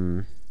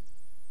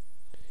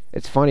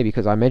it's funny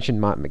because I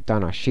mentioned Martin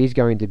McDonough. She's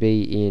going to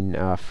be in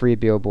 3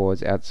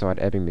 Billboards Outside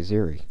Ebbing,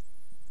 Missouri,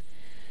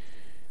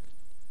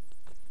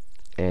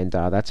 and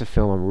that's a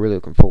film I'm really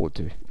looking forward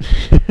to.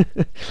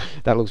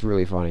 That looks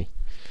really funny.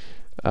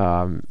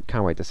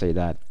 Can't wait to see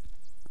that.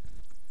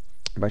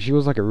 But she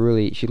was like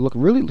she looks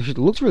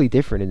really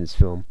different in this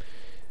film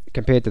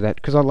compared to that,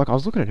 because I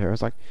was looking at her, I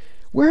was like,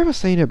 where have I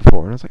seen her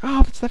before? And I was like,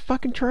 oh, it's that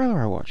fucking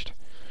trailer I watched.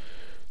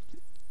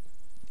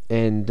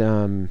 And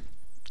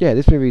yeah,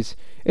 this movie's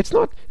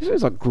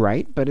not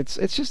great, but it's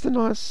just a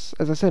nice,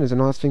 as I said, it's a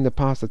nice thing to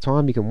pass the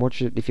time. You can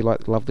watch it if you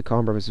love the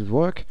Coen Brothers'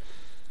 work.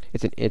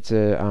 It's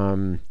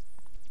a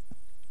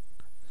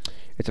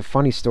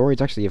funny story.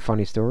 It's actually a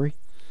funny story.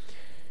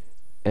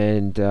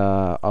 And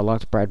I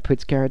liked Brad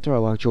Pitt's character. I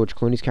liked George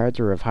Clooney's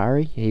character of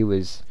Harry. He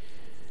was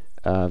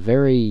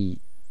very,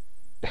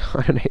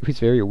 I don't know, he was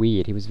very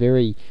weird. He was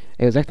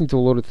acting to a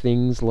lot of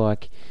things,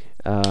 like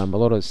a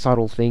lot of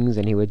subtle things,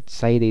 and he would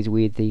say these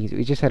weird things.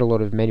 He just had a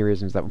lot of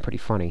mannerisms that were pretty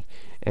funny,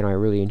 and I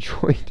really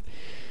enjoyed.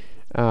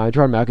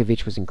 John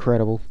Malkovich was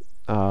incredible.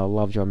 I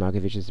love John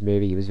Malkovich's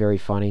movie. He was very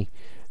funny.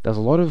 There's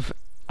a lot of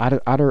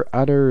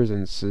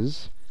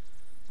utterances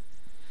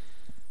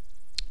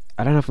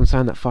I don't know if I'm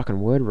saying that fucking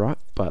word right,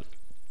 but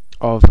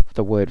of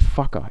the word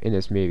fucker in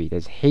this movie.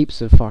 There's heaps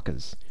of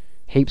fuckers.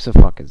 Heaps of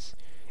fuckers.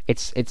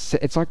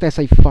 It's like they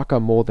say fucker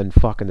more than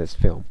fuck in this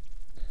film.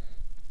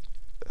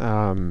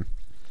 Um,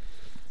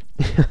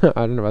 I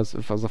don't know if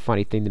it was a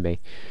funny thing to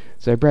me.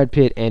 So Brad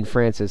Pitt and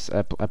Francis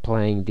are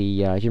playing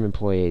the gym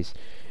employees,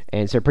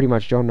 and so pretty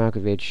much John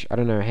Malkovich. I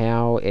don't know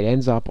how it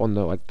ends up on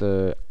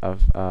the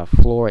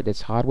floor at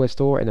this hardware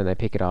store, and then they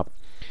pick it up,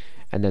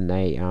 and then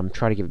they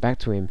try to give it back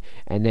to him,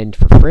 and then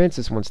for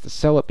Francis wants to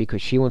sell it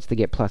because she wants to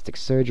get plastic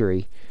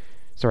surgery.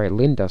 Sorry,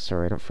 Linda.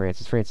 Sorry, not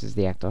Francis. Francis is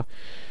the actor.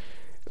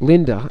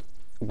 Linda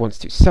wants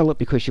to sell it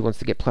because she wants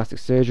to get plastic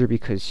surgery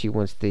because she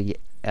wants to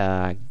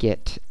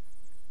get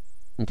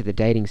into the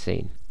dating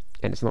scene,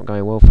 and it's not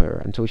going well for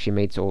her until she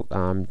meets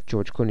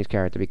George Clooney's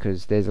character,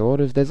 because there's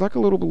like a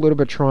little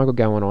bit of triangle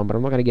going on, but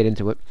I'm not going to get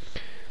into it.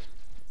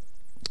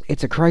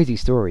 It's a crazy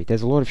story.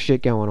 There's a lot of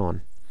shit going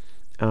on,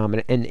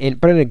 but in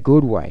a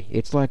good way.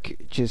 It's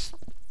like just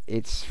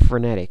it's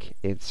frenetic.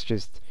 It's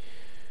just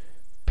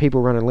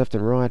people running left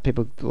and right.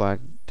 People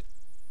like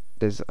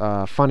there's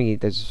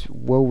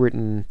well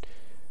written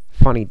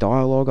funny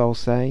dialogue. I'll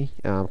say.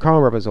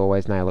 Kyle Roberts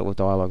always nail it with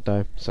dialogue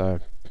though,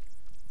 so.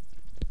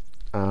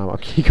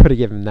 You got to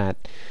give him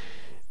that,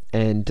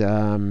 and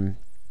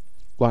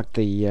like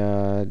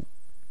the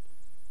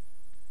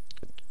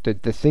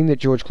thing that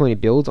George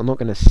Clooney builds, I'm not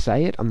going to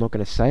say it.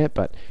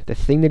 But the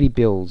thing that he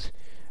builds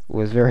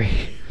was very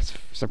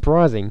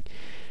surprising,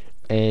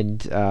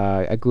 and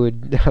a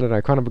good, I don't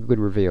know, kind of a good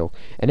reveal.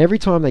 And every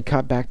time they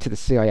cut back to the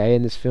CIA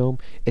in this film,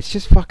 it's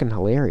just fucking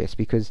hilarious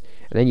because,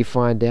 and then you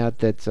find out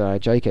that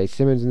J.K.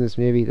 Simmons in this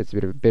movie. That's a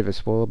bit of a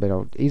spoiler,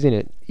 but he's in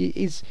it.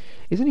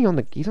 Isn't he on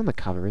the? He's on the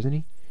cover, isn't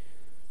he?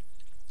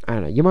 I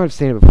don't know. You might have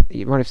seen him.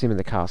 You might have seen him in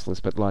the cast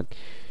list, but like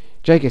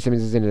J.K.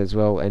 Simmons is in it as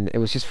well, and it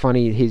was just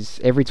funny.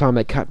 Every time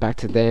they cut back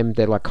to them,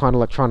 they're like kind of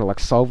like trying to like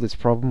solve this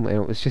problem, and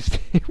it was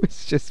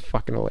just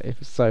fucking hilarious. It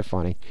was so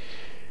funny.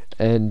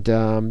 And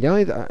the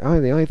only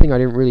thing I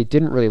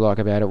didn't really like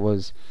about it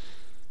was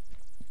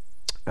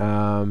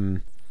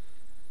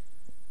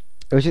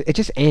it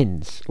just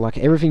ends. Like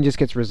everything just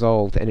gets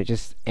resolved and it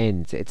just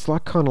ends. It's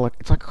like kind of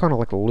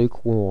like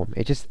lukewarm.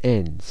 It just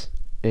ends.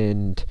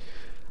 And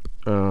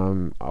I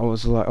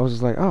was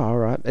just like, oh, all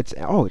right, it's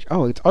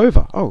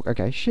over. Oh,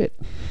 okay, shit.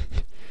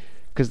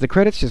 Because the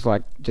credits just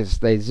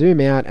they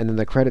zoom out and then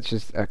the credits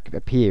just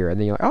appear and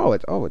then you're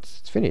like,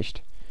 it's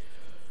finished.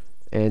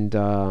 And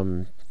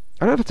I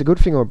don't know if it's a good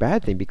thing or a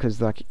bad thing,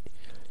 because like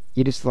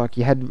you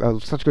had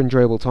such an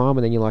enjoyable time,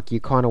 and then you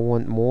kind of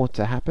want more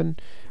to happen,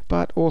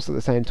 but also at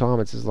the same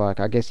time it's just like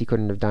I guess you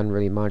couldn't have done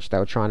really much. They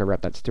were trying to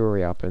wrap that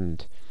story up,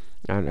 and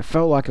I don't know, it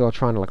felt like they were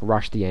trying to like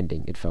rush the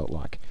ending. It felt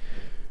like.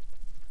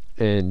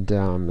 And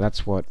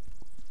that's what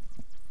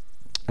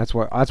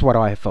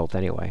I felt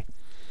anyway.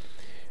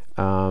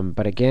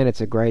 But again, it's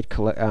a great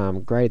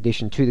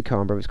addition to the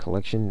Coen Brothers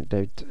collection.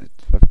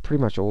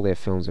 Pretty much all their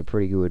films are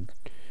pretty good.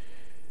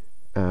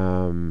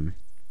 I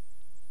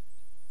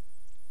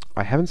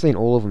haven't seen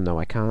all of them though.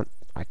 I can't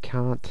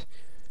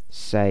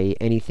say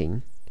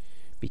anything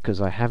because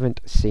I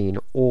haven't seen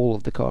all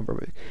of the Coen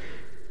Brothers.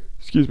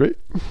 Excuse me.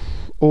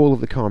 All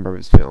of the Coen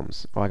Brothers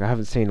films. Like I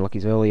haven't seen like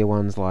his earlier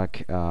ones,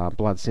 like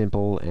Blood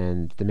Simple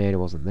and The Man Who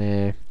Wasn't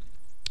There.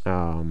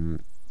 I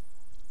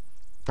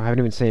haven't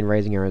even seen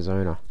Raising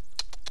Arizona.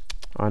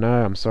 I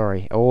know, I'm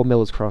sorry. Or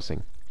Miller's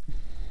Crossing.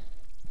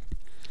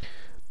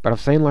 But I've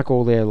seen like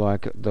all their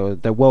like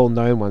the well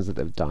known ones that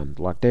they've done.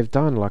 Like they've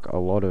done like a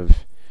lot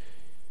of.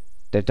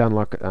 They've done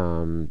like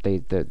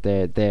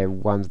their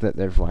ones that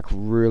they're like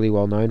really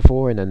well known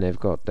for, and then they've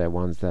got their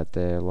ones that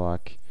they're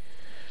like.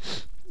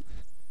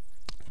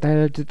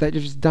 They're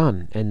just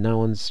done, and no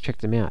one's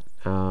checked them out.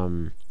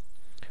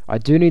 I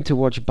do need to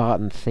watch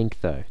Barton Fink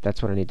though.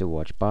 That's what I need to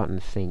watch. Barton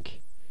Fink.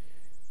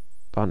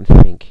 I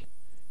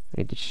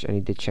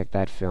need to check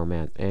that film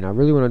out, and I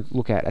really want to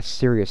look at A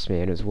Serious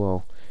Man as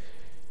well.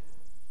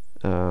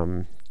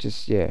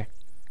 Just yeah.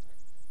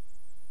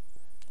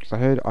 Cause I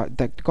heard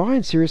that guy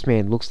in Serious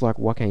Man looks like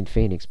Joaquin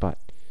Phoenix, but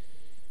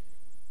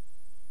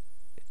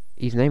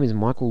his name is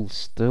Michael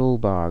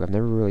Stuhlbarg. I've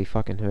never really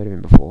fucking heard of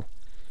him before.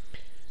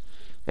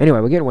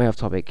 Anyway, we're getting way off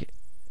topic.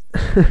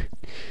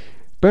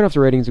 Burn After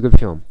Reading's a good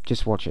film.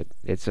 Just watch it.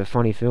 It's a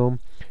funny film.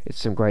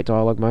 It's some great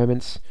dialogue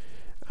moments.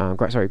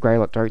 Great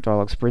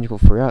dialogue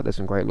sprinkled throughout. There's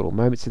some great little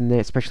moments in there,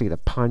 especially the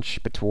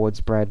punch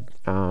towards that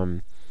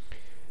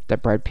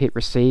Brad Pitt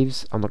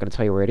receives. I'm not going to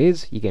tell you where it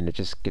is.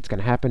 It's going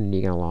to happen, and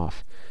you're going to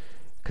laugh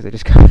because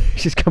it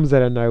just comes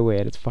out of nowhere,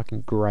 and it's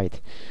fucking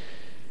great.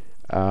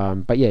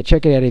 But yeah,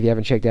 check it out if you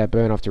haven't checked out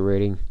Burn After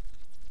Reading.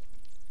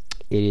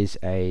 It is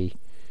a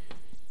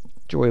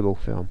enjoyable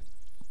film.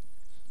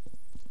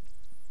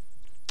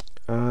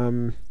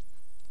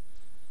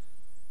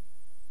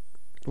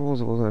 What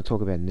was I going to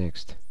talk about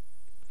next?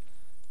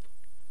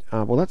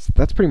 Well,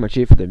 that's pretty much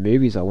it for the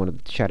movies I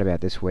wanted to chat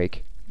about this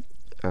week.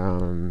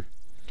 And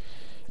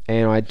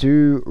I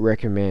do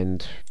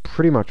recommend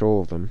pretty much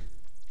all of them.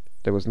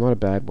 There was not a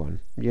bad one.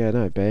 Yeah,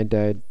 no,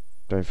 Band-Aid,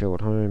 Don't Feel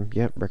at Home.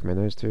 Yep, recommend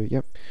those two.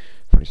 Yep,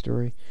 Funny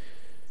Story.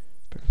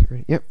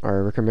 Yep, I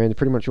recommend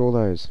pretty much all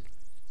those.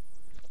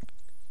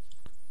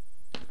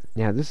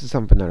 Now, this is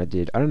something that I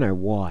did. I don't know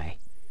why.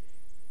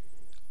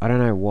 I don't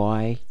know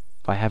why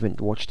I haven't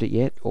watched it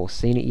yet or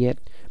seen it yet,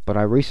 but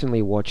I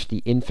recently watched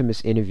the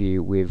infamous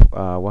interview with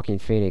Joaquin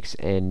Phoenix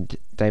and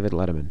David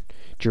Letterman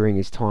during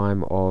his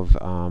time of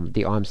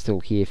the I'm Still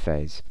Here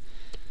phase.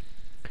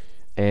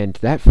 And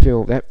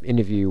that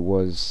interview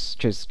was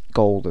just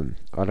golden.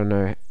 I don't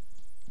know,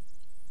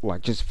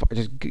 like just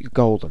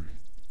golden.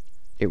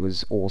 It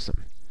was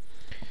awesome.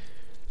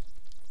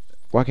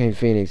 Joaquin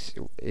Phoenix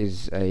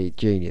is a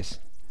genius.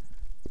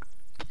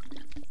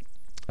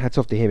 Hats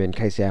off to him and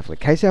Casey Affleck.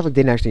 Casey Affleck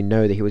didn't actually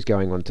know that he was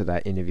going on to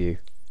that interview,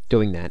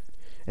 doing that,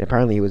 and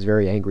apparently he was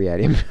very angry at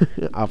him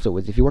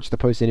afterwards. If you watch the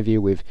post interview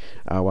with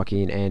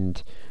Joaquin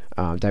and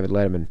David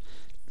Letterman,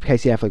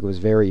 Casey Affleck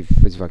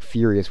was like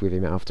furious with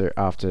him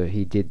after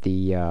he did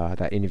the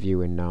that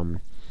interview in I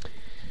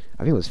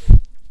think it was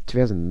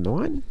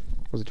 2009.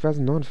 Was it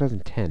 2009?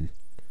 2010?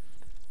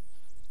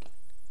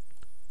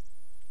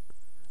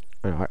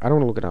 I don't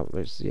want to look it up.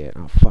 Yeah.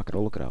 Oh fuck it.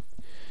 I'll look it up.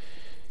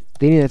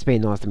 The internet's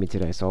been nice to me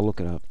today, so I'll look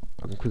it up.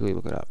 I can quickly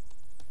look it up.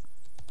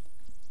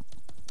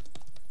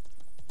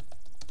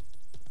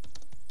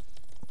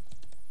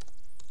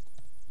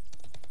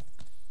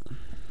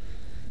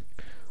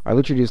 I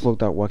literally just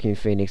looked up Joaquin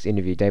Phoenix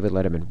interview David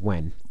Letterman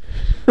when.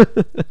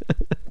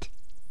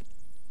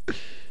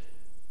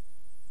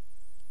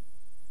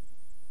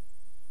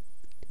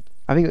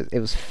 I think it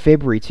was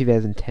February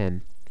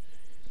 2010.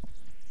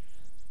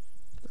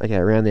 Okay,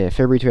 around there,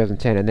 February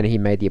 2010, and then he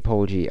made the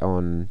apology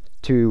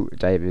to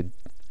David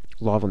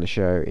live on the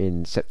show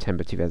in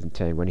September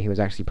 2010 when he was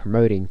actually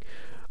promoting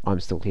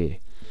I'm Still Here.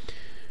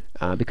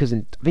 Because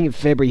I think in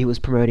February he was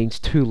promoting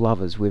Two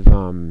Lovers with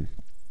Gwyneth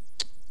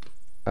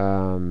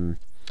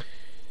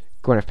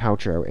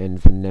Paltrow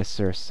and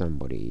Vanessa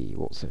somebody.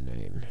 What's her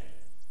name?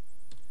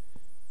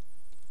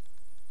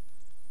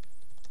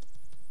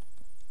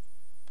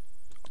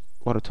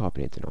 A lot of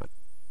typing in tonight.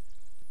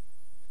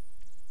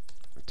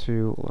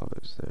 Two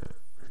Lovers there.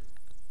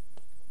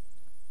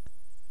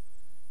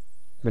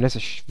 Vanessa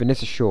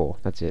Shaw,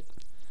 that's it.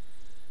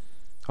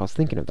 I was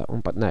thinking of that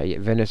one, but no, yeah,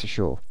 Vanessa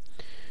Shaw.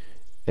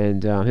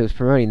 And he was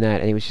promoting that,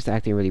 and he was just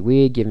acting really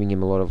weird, giving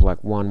him a lot of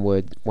like one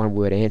word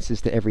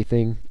answers to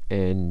everything.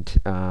 And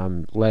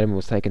Letterman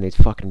was taking these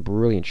fucking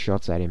brilliant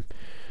shots at him,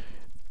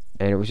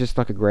 and it was just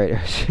like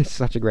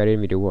such a great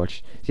interview to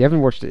watch. If you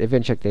haven't watched it, if you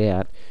haven't checked it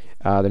out,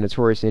 the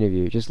Notorious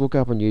interview, just look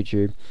up on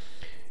YouTube,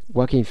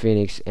 Joaquin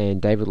Phoenix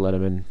and David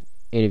Letterman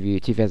interview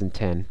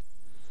 2010,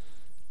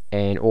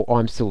 or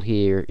I'm Still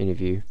Here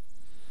interview.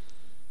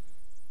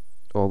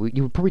 Or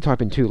you would probably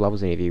type in Two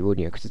Lovers interview,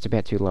 wouldn't you? Because it's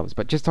about two lovers.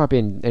 But just type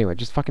in, anyway,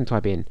 just fucking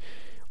type in.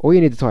 All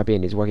you need to type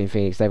in is Joaquin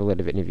Phoenix, David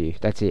Letterman interview.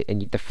 That's it.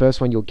 And the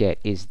first one you'll get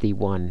is the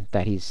one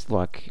that he's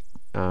like,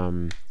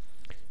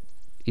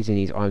 is in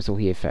his I'm Still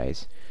Here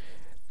phase.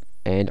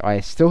 And I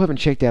still haven't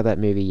checked out that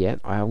movie yet.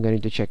 I am going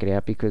to check it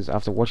out because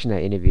after watching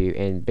that interview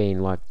and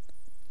being like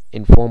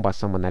informed by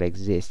someone that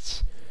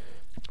exists,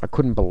 I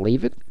couldn't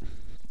believe it.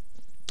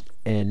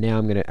 And now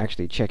I'm going to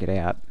actually check it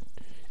out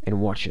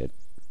and watch it.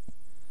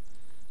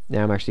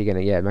 Now I'm actually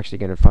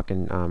gonna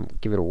fucking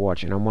give it a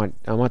watch, and I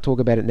might talk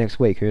about it next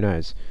week. Who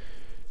knows?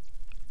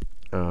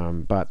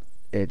 But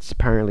it's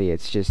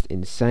just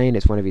insane.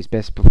 It's one of his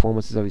best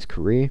performances of his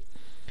career.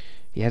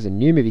 He has a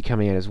new movie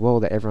coming out as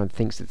well that everyone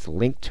thinks it's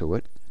linked to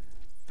it.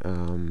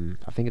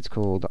 I think it's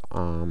called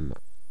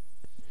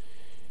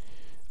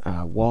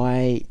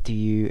Why Do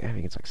You? I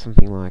think it's like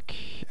something like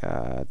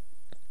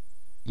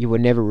You Were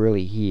Never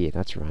Really Here.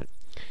 That's right.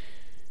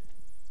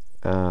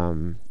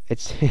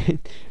 It's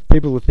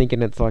people are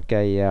thinking it's like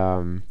a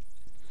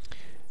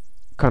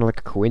kind of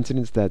like a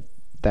coincidence that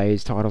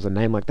those titles are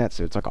named like that.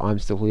 So it's like I'm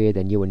Still Here,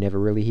 then You Were Never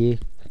Really Here,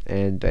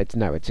 and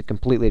it's a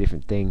completely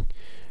different thing.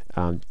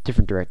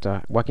 Different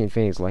director. Joaquin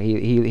Phoenix, like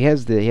he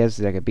has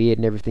like a beard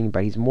and everything,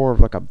 but he's more of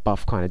like a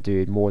buff kind of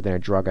dude, more than a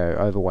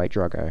overweight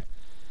Drago.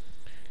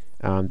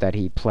 That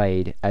he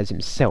played as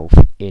himself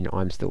in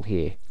I'm Still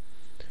Here,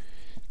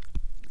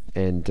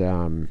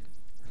 and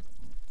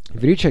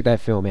if you do check that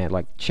film out,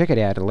 like check it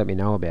out and let me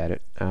know about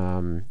it.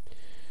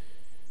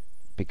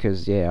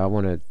 Because yeah, I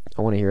want to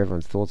hear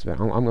everyone's thoughts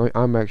about it. I'm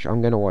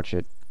gonna watch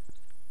it.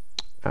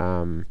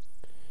 I'm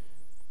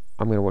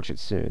gonna watch it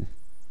soon,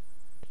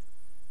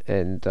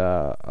 and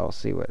I'll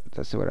see what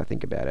I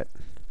think about it.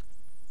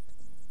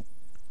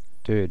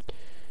 Dude,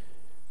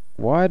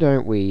 why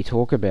don't we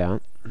talk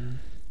about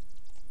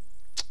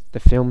the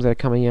films that are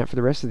coming out for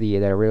the rest of the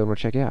year that I really want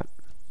to check out?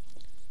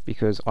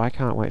 Because I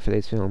can't wait for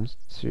these films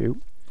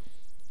to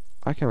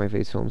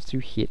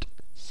hit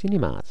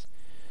cinemas.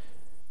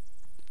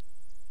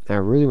 I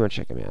really want to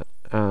check them out.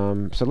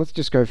 So let's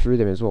just go through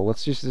them as well.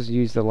 Let's just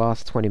use the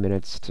last 20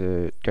 minutes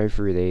to go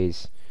through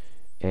these.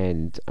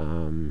 And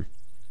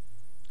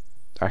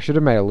I should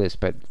have made a list,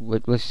 but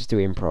let's just do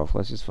improv.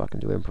 Let's just fucking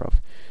do improv.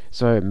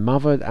 So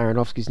Mother,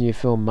 Aronofsky's new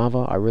film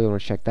Mother. I really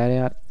want to check that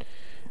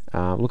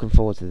out. Looking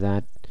forward to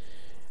that.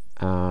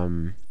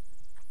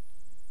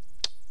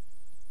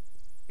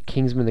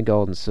 Kingsman: The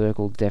Golden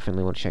Circle,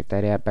 definitely want to check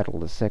that out. Battle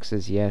of the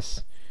Sexes,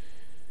 yes.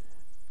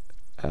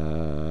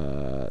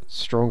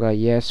 Stronger,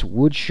 yes.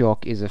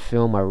 Woodshock is a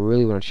film I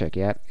really want to check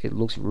out. It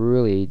looks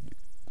really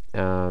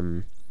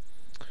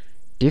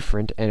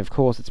different, and of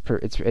course it's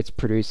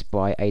produced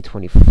by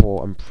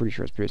A24. I'm pretty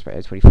sure it's produced by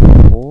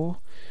A24.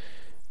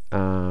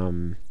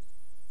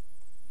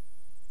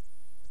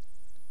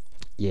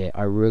 Yeah,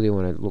 I really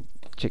want to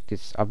check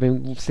this. I've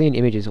been seeing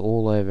images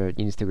all over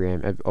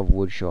Instagram of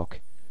Woodshock,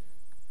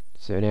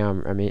 so now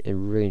I'm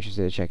really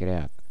interested to check it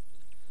out.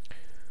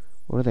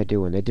 What are they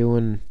doing? They're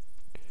doing.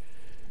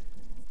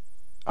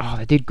 Oh,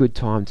 they did Good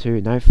Time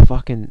too.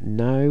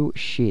 No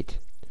shit.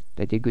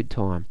 They did Good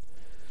Time.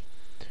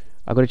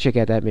 I've got to check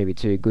out that movie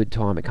too. Good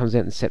Time. It comes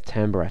out in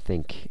September, I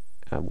think.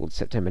 Well, it's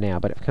September now,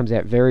 but it comes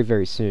out very,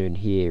 very soon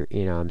here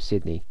in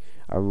Sydney.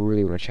 I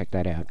really want to check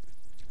that out.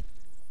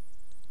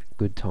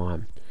 Good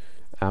Time.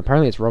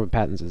 Apparently, it's Robert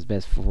Pattinson's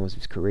best performance of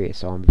his career,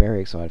 so I'm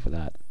very excited for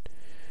that.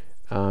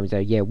 So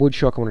yeah,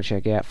 Woodshock I want to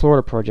check out.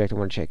 Florida Project I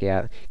want to check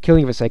out.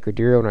 Killing of a Sacred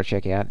Deer I want to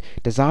check out.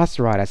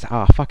 Disaster Artist,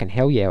 fucking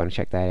hell yeah, I want to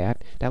check that out.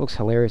 That looks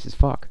hilarious as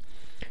fuck.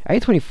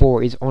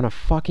 A24 is on a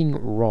fucking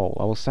roll.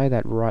 I will say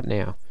that right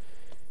now.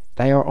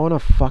 They are on a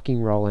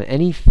fucking roll, and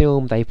any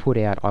film they put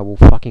out, I will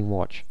fucking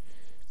watch,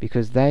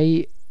 because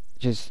they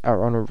just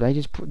are on a. They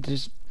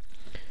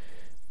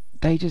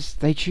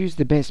choose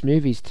the best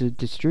movies to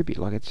distribute.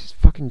 Like, it's just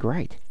fucking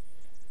great.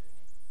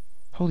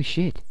 Holy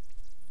shit.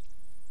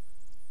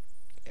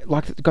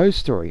 Like Ghost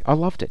Story, I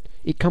loved it.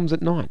 It Comes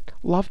at Night,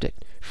 loved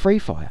it. Free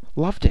Fire,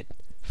 loved it.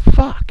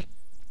 Fuck.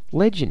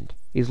 Legend.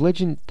 Is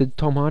Legend the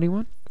Tom Hardy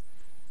one?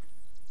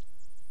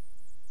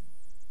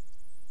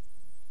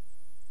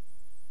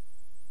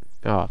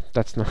 Oh,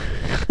 that's not.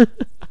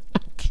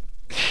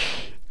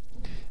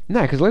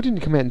 No, because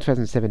Legend came out in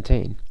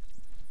 2017.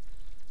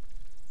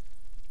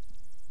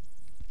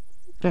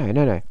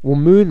 No. Well,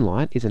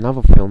 Moonlight is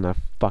another film that I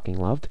fucking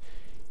loved.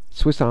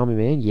 Swiss Army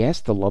Man, yes.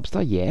 The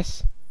Lobster,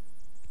 yes.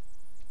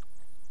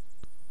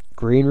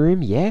 Green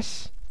Room,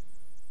 yes.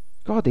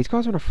 God, these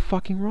guys are on a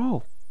fucking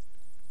roll.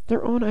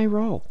 They're on a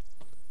roll.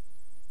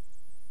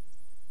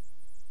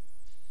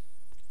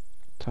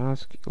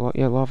 Task,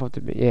 yeah, Life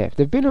After, yeah.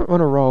 They've been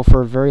on a roll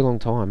for a very long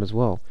time as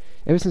well.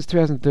 Ever since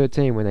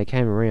 2013 when they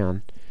came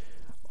around.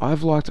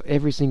 I've liked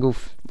every single,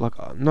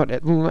 not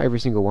every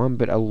single one,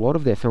 but a lot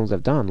of their films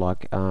they've done,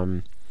 like,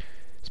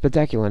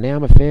 Spectacular Now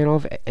I'm a fan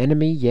of,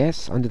 Enemy,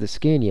 yes, Under the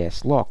Skin,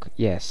 yes, Lock,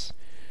 yes,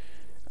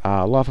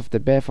 Life After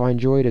Beth I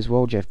enjoyed as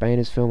well, Jeff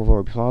Boehner's film of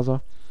Aubrey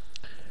Plaza,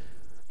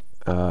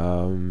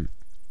 and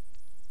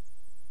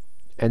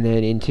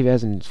then in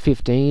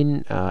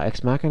 2015,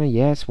 Ex Machina,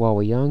 yes, While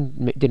We're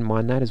Young, didn't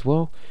mind that as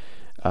well,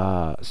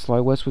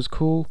 Slow West was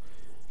cool,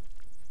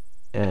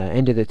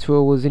 End of the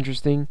Tour was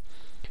interesting,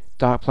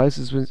 Dark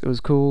Places was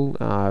cool.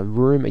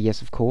 Room,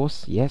 yes, of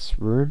course. Yes,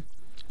 Room.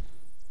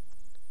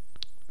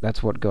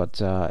 That's what got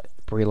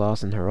Brie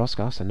Larson her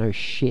Oscar, so no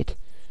shit.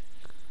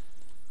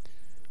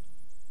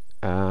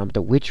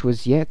 The Witch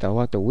was, I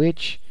like The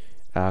Witch.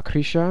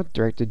 Krisha,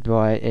 directed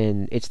by,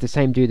 and it's the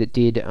same dude that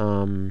did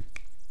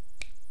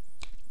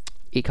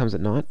It Comes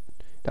at Night.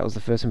 That was the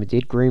first one we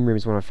did. Green Room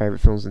is one of my favourite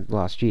films in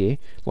last year.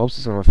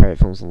 Lobster's one of my favourite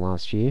films in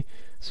last year.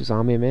 Swiss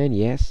Army Man,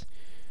 yes.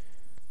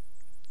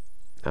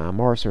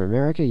 Morris from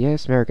America,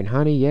 yes. American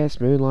Honey,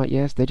 yes. Moonlight,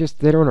 yes.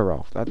 They're on a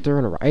roll. They're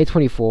on a roll.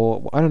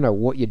 A24, I don't know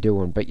what you're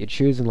doing, but you're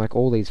choosing like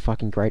all these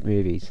fucking great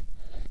movies.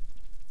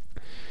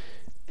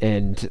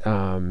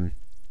 And,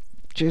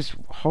 just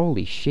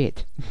holy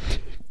shit.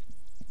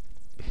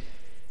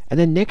 And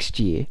then next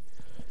year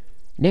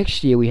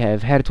we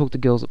have How to Talk to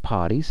Girls at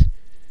Parties,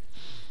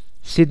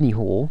 Sydney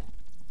Hall.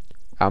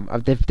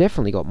 They've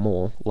definitely got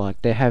more. Like,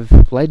 they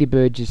have Lady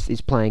Bird is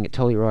playing at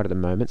Telluride at the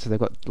moment, so they've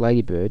got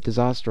Lady Bird.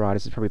 Disaster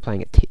Artist is probably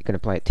going to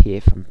play at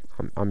TIFF,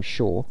 I'm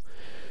sure.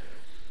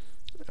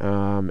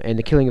 And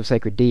The Killing of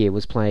Sacred Deer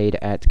was played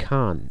at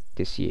Cannes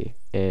this year,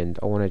 and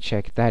I want to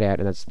check that out.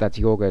 And that's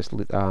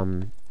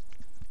Yorgos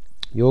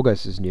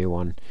Yorgos's new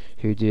one,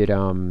 who did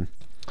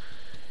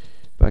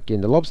back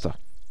in The Lobster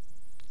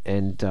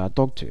and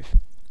Dogtooth.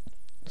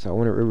 So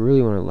I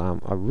really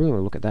want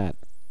to look at that.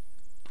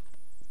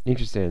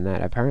 Interested in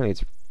that. Apparently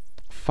it's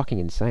fucking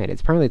insane.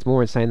 Apparently it's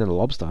more insane than The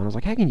Lobster, and I was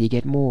like, how can you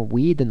get more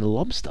weird than The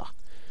Lobster?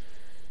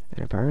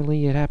 And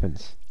apparently it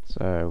happens.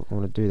 So I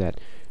want to do that.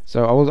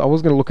 So I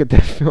was going to look at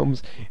the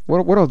films.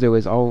 What I'll do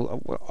is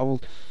I'll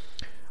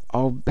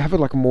have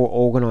like a more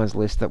organized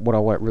list that what I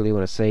really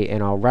want to see,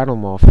 and I'll rattle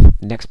them off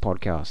next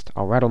podcast.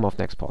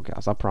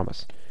 I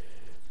promise.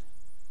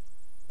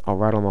 I'll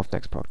rattle them off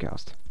next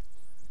podcast.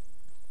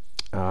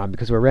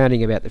 Because we're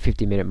rounding about the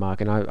 50-minute mark,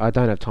 and I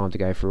don't have time to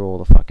go through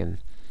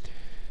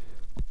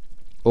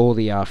all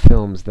the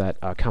films that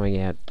are coming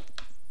out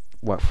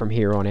from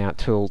here on out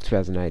till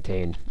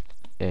 2018,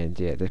 and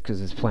yeah, because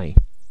there's plenty.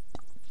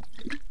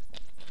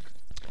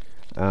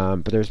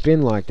 But there's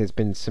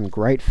been some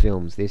great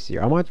films this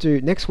year.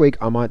 Next week,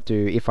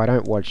 if I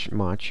don't watch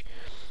much,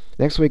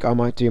 next week I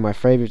might do my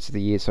favourites of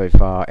the year so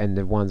far and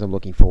the ones I'm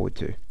looking forward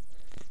to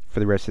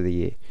for the rest of the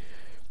year.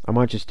 I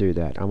might just do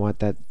that. I might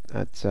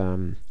that's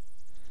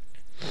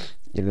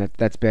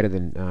that's better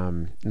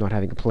than not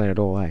having a plan at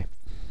all, eh?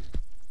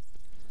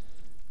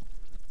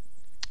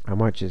 I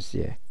might just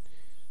yeah.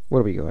 What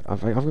do we got?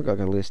 I've got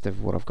a list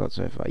of what I've got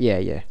so far.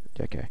 Yeah.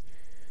 Okay.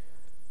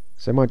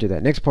 So I might do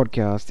that. Next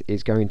podcast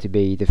is going to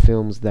be the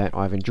films that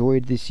I've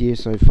enjoyed this year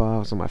so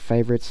far, some of my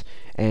favourites,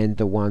 and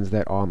the ones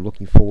that I'm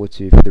looking forward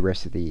to for the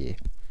rest of the year.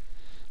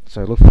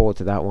 So look forward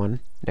to that one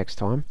next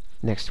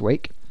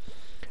week.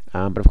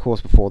 But of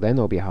course, before then,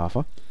 there'll be a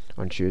halfer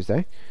on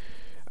Tuesday.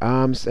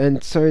 And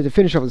so to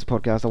finish off this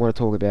podcast, I want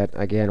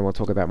to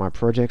talk about my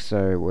project.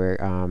 So we're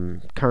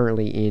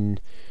currently in.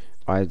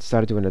 I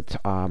started doing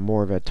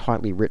more of a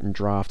tightly written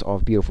draft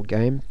of Beautiful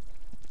Game.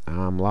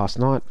 Last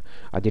night,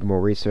 I did more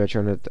research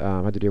on it.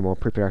 I had to do more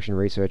pre-production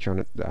research on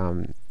it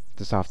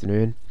this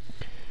afternoon.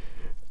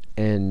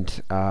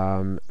 And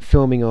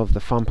filming of The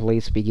Fun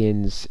Police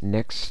begins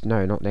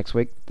not next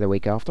week, the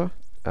week after,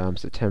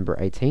 September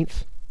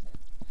 18th.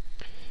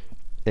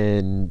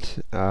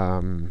 And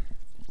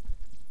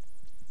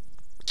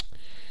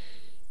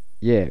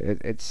yeah,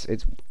 it's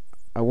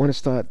I want to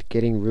start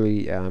getting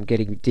really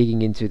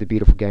digging into the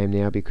Beautiful Game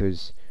now,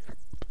 because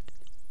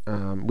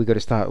we got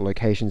to start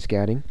location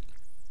scouting,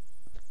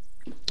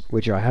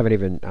 which I haven't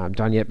even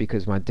done yet,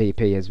 because my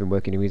DP has been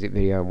working a music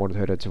video and wanted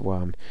her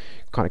to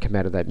kind of come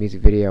out of that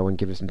music video and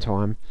give her some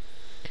time.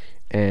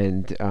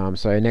 And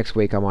so next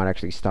week I might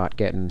actually start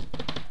getting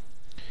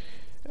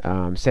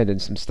sending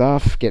some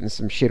stuff, getting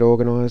some shit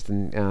organised,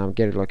 and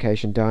get a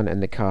location done,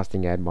 and the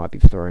casting ad might be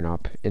thrown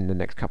up in the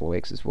next couple of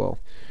weeks as well,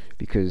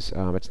 because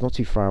it's not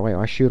too far away.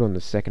 I shoot on the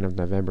 2nd of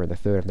November and the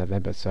 3rd of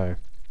November, so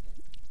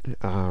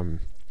not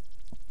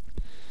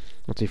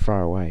too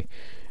far away.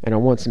 And I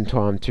want some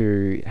time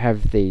to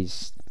have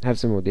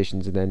some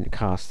auditions, and then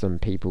cast some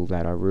people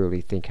that I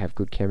really think have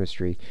good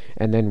chemistry,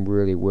 and then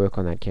really work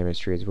on that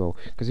chemistry as well.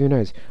 Because who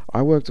knows?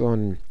 I worked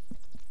on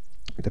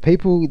the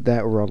people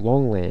that were on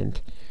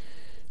Longland.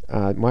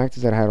 My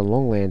actors that I had on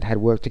Longland had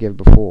worked together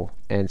before,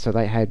 and so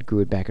they had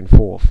good back and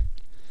forth.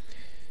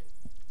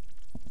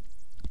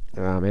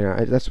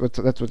 That's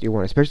what you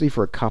want, especially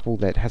for a couple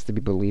that has to be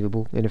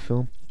believable in a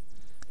film.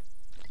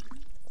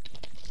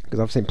 Because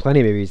I've seen plenty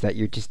of movies that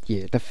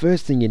the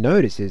first thing you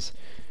notice is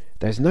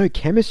there's no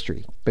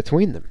chemistry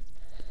between them.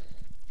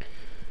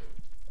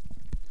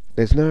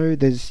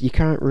 You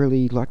can't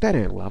really, they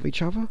don't love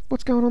each other.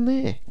 What's going on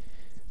there?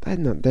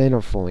 They're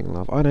not falling in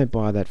love. I don't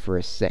buy that for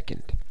a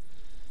second.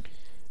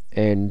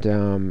 And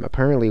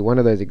apparently one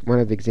of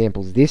the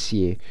examples this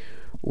year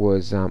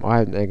was I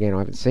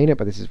haven't seen it,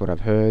 but this is what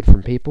I've heard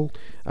from people.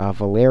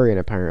 Valerian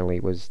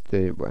apparently was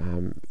the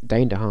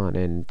Dane DeHaan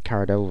and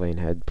Cara Delevingne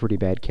had pretty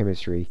bad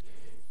chemistry,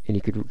 and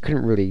you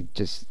couldn't really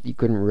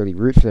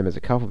root for them as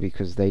a couple,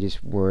 because they just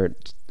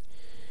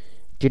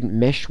didn't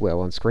mesh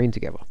well on screen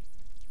together.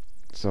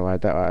 So I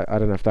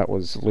don't know if that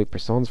was Luc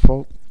Besson's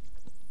fault.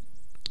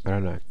 I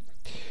don't know,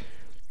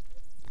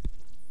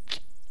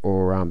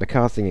 or the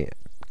casting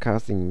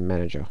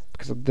manager,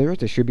 because the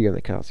director should be on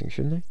the casting,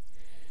 shouldn't they?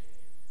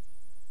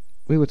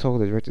 We were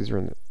told the directors are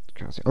in the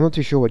casting. I'm not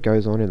too sure what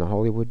goes on in the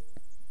Hollywood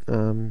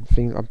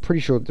thing. I'm pretty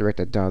sure the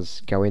director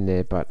does go in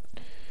there, but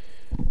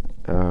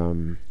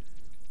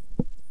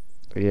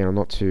yeah, I'm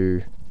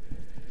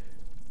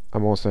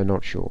also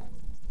not sure.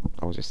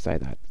 I'll just say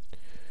that.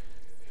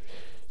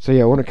 So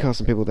yeah, I want to cast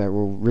some people that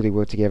will really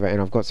work together,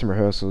 and I've got some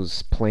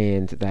rehearsals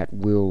planned that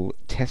will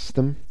test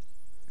them.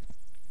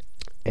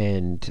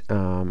 And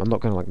I'm not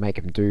going to make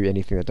them do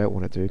anything they don't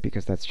want to do,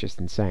 because that's just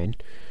insane.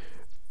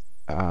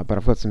 But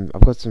I've got some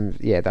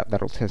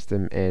that'll test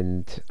them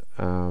and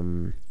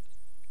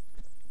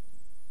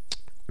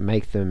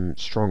make them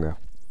stronger.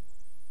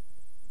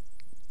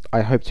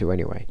 I hope to,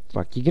 anyway.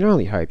 You can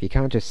only hope. You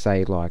can't just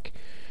say oh,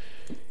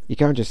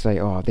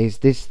 these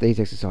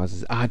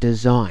exercises are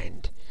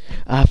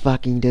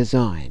fucking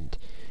designed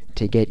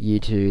to get you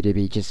two to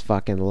be just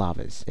fucking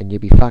lovers, and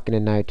you'll be fucking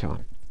in no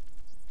time.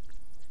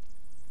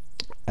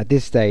 At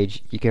this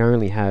stage, you can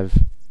only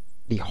have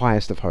the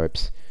highest of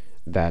hopes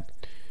that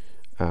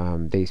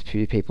these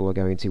two people are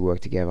going to work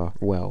together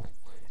well,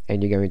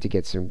 and you're going to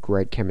get some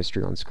great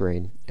chemistry on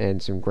screen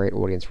and some great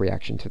audience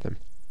reaction to them.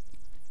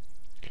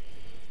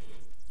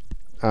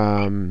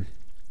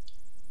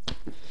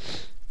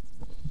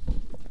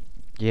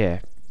 Yeah,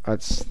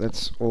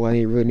 that's all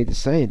I really need to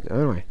say,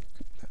 don't I?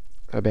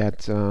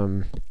 About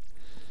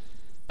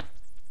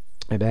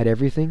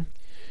everything.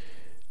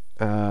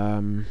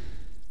 Yeah,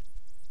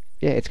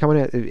 it's coming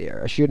out.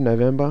 I shoot in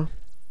November.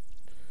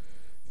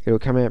 It'll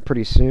come out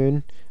pretty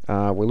soon.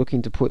 We're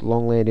looking to put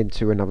Longland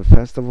into another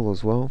festival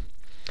as well.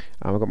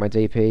 I've got my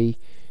DP.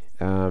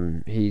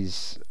 He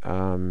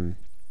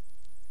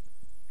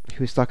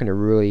was stuck in a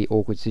really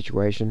awkward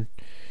situation.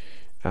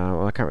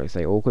 Well, I can't really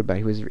say awkward, but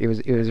it was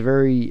a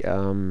very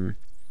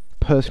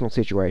personal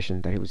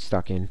situation that he was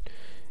stuck in,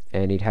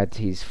 and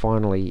he's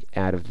finally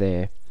out of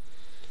there.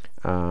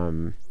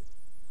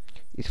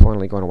 He's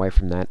finally gone away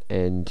from that,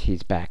 and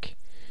he's back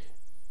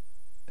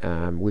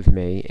with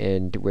me,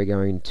 and we're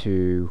going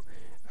to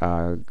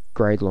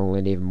grade long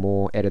lens even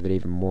more, edit it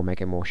even more,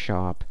 make it more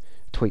sharp,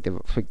 tweak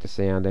the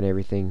sound and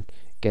everything,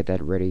 get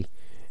that ready,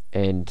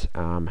 and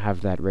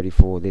have that ready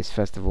for this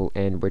festival.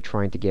 And we're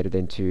trying to get it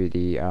into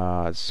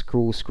the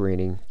school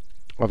screening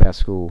of our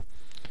school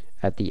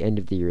at the end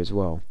of the year as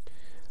well.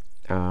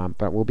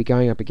 But we'll be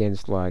going up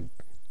against like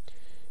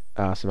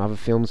some other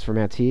films from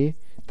our tier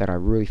that I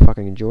really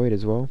fucking enjoyed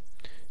as well.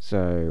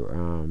 So I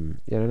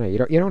don't know. You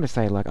don't want to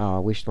say like, oh, I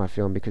wished my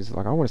film, because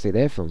like I want to see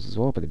their films as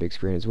well, but the big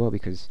screen as well,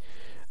 because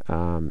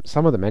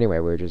some of them anyway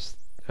were just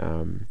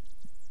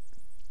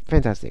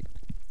fantastic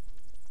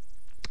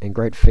and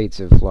great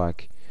feats of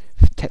like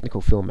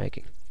technical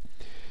filmmaking.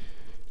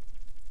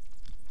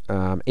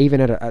 Even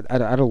at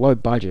a low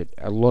budget,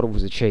 a lot of it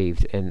was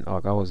achieved, and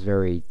like I was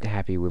very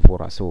happy with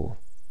what I saw,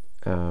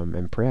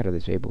 and proud of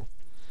these people.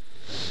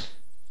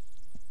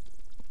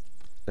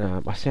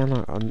 I sound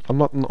like I'm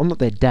not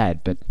their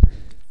dad, but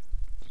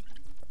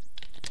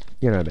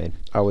you know what I mean.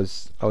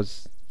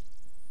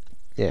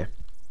 Yeah,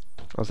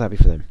 I was happy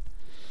for them.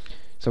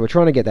 So we're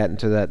trying to get that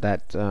into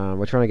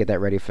we're trying to get that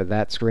ready for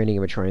that screening,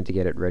 and we're trying to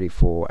get it ready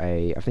for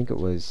I think it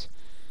was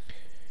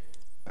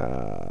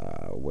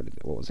what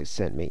was it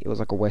sent me? It was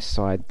like a West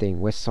Side thing,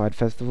 West Side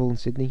Festival in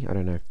Sydney. I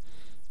don't know,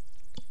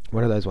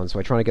 one of those ones. So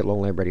we're trying to get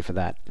Longland ready for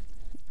that,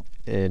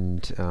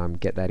 and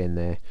get that in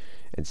there,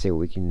 and see what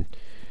we can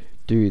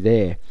do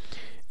there.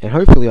 And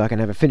hopefully I can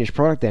have a finished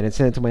product then and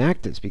send it to my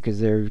actors, because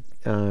they're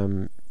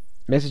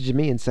messaging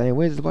me and saying,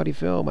 where's the bloody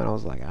film? And I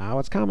was like, oh,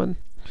 it's coming.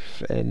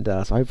 And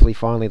so hopefully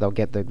finally they'll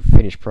get the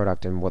finished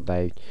product and what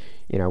they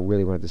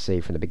really wanted to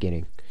see from the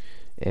beginning.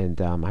 And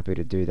I'm happy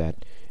to do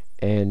that.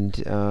 And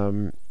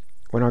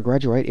when I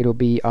graduate, it'll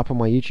be up on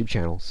my YouTube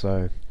channel,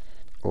 so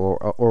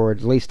or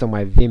at least on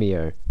my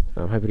Vimeo.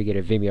 I'm hoping to get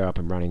a Vimeo up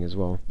and running as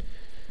well,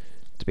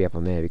 to be up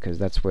on there, because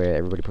that's where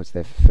everybody puts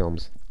their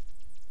films.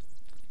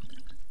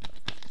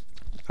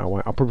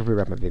 I'll probably put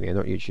it up on my Vimeo,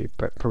 not YouTube,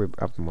 but probably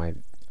up on my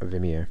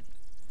Vimeo.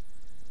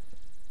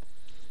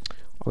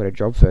 I'll get a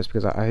job first,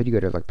 because I heard you got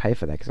to like pay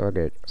for that. I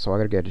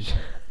gotta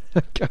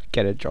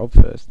get a job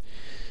first.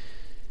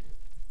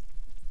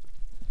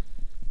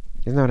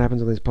 Isn't that what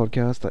happens on this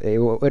podcast?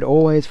 It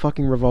always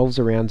fucking revolves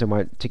around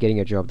to getting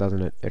a job,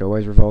 doesn't it? It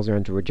always revolves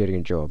around to getting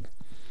a job.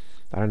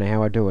 I don't know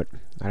how I do it.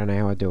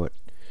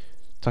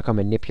 It's like I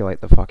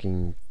manipulate the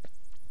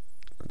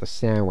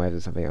sound waves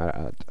or something.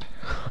 I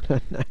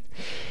don't know.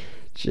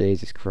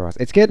 Jesus Christ!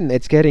 It's getting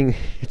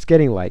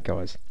late,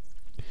 guys.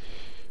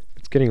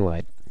 It's getting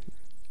late,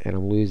 and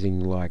I'm losing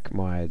like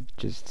my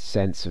just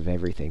sense of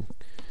everything.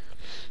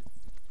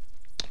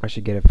 I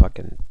should get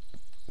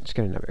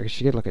I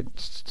should get like a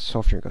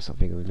soft drink or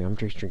something with me. I'm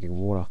just drinking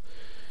water.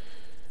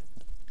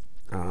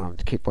 To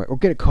keep or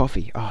get a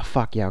coffee. Oh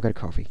fuck yeah, I'll get a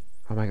coffee.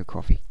 I'll make a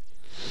coffee.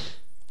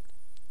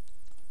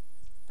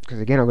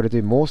 Because again, I've got to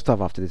do more stuff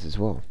after this as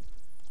well,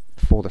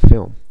 for the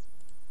film.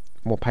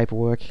 More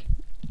paperwork,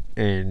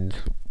 and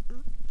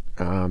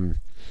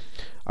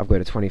I've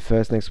got a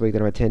 21st next week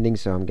that I'm attending,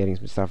 so I'm getting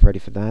some stuff ready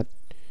for that.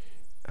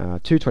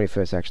 2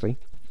 21st actually,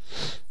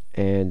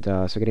 and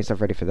so getting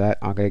stuff ready for that.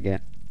 I'm gonna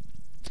get.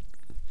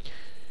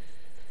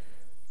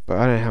 But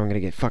I don't know how I'm going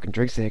to get fucking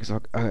drinks there, because I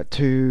got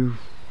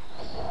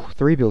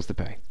 3 bills to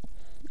pay.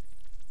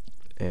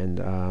 And,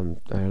 I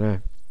don't know,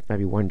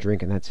 maybe 1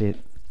 drink and that's it.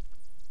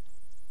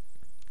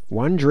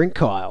 1 drink,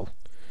 Kyle.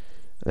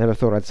 I never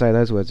thought I'd say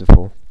those words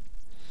before.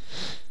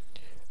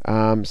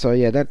 So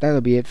yeah,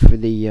 that'll be it for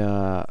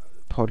the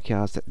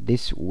podcast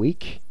this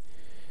week.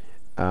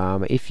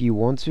 If you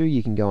want to,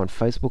 you can go on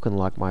Facebook and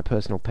like my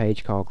personal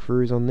page, Kyle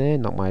Cruz, on there.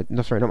 Not my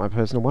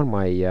personal one,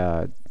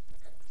 my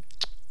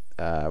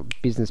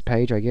business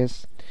page, I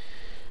guess.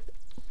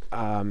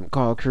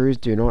 Kyle Cruz.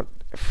 Do not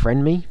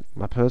friend me,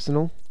 my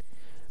personal,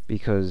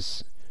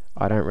 because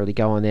I don't really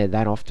go on there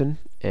that often,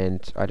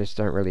 and I just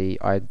don't really.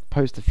 I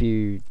post a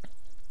few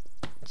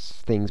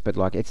things, but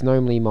like it's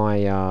normally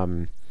my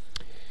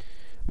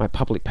my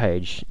public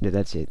page.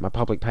 That's it. My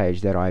public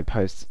page that I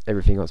post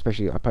everything on.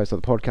 Especially I post all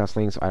the podcast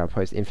links. I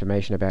post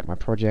information about my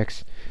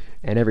projects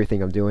and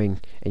everything I'm doing,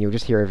 and you'll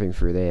just hear everything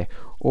through there.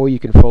 Or you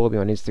can follow me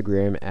on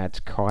Instagram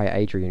at Kai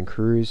Adrian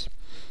Cruz.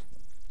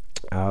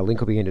 Link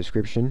will be in the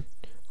description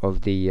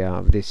of the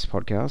this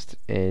podcast,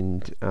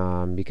 and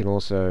you can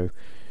also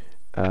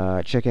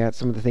check out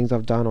some of the things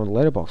I've done on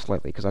Letterboxd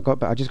lately, because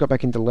I just got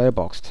back into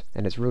Letterboxd,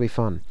 and it's really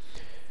fun.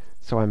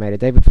 So I made a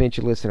David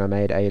Fincher list, and I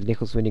made a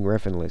Nicholas Winding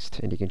Refn list,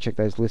 and you can check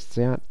those lists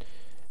out.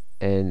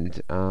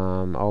 And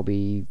I'll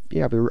be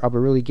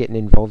really getting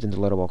involved into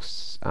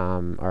Letterboxd,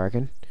 I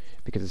reckon,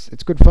 because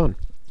it's good fun,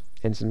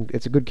 and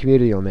it's a good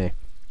community on there.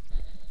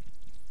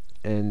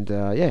 And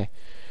yeah,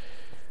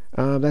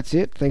 that's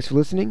it. Thanks for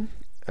listening.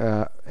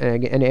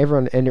 And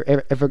everyone, and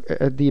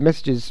the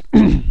messages.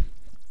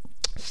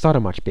 Son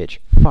of much bitch.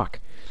 Fuck.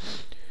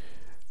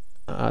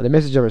 The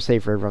message I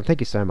received for everyone.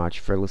 Thank you so much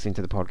for listening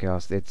to the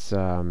podcast. It's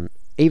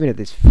even at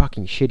this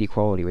fucking shitty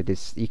quality with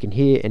this, you can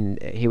hear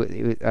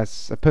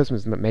as a person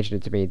was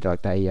mentioned it to me,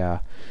 like they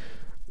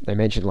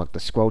mentioned like the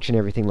squelch and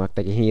everything, like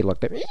they can hear like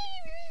the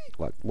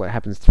like what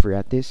happens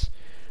throughout this.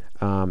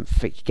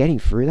 for getting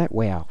through that.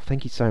 Wow,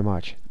 thank you so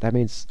much. That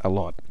means a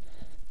lot.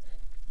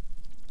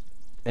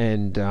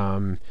 And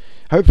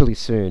hopefully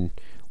soon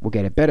we'll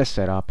get a better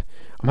setup.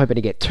 I'm hoping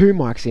to get 2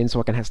 mics in so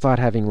I can start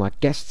having like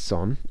guests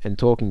on and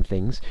talking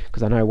things.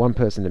 Because I know one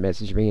person that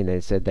messaged me and they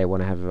said they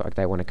want to have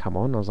they want to come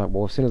on. I was like,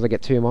 well, as soon as I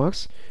get 2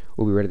 mics,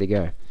 we'll be ready to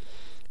go.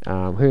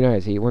 Who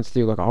knows? He wants to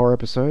do like a horror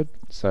episode,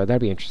 so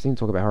that'd be interesting.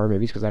 Talk about horror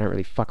movies because I don't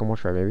really fucking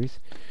watch horror movies.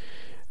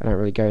 I don't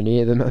really go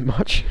near them that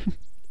much.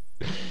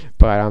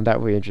 But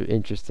that would be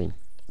interesting.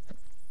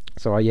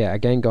 So yeah,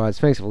 again, guys,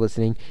 thanks for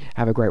listening.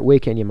 Have a great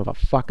weekend, you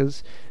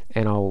motherfuckers,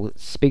 and I'll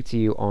speak to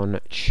you on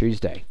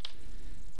Tuesday.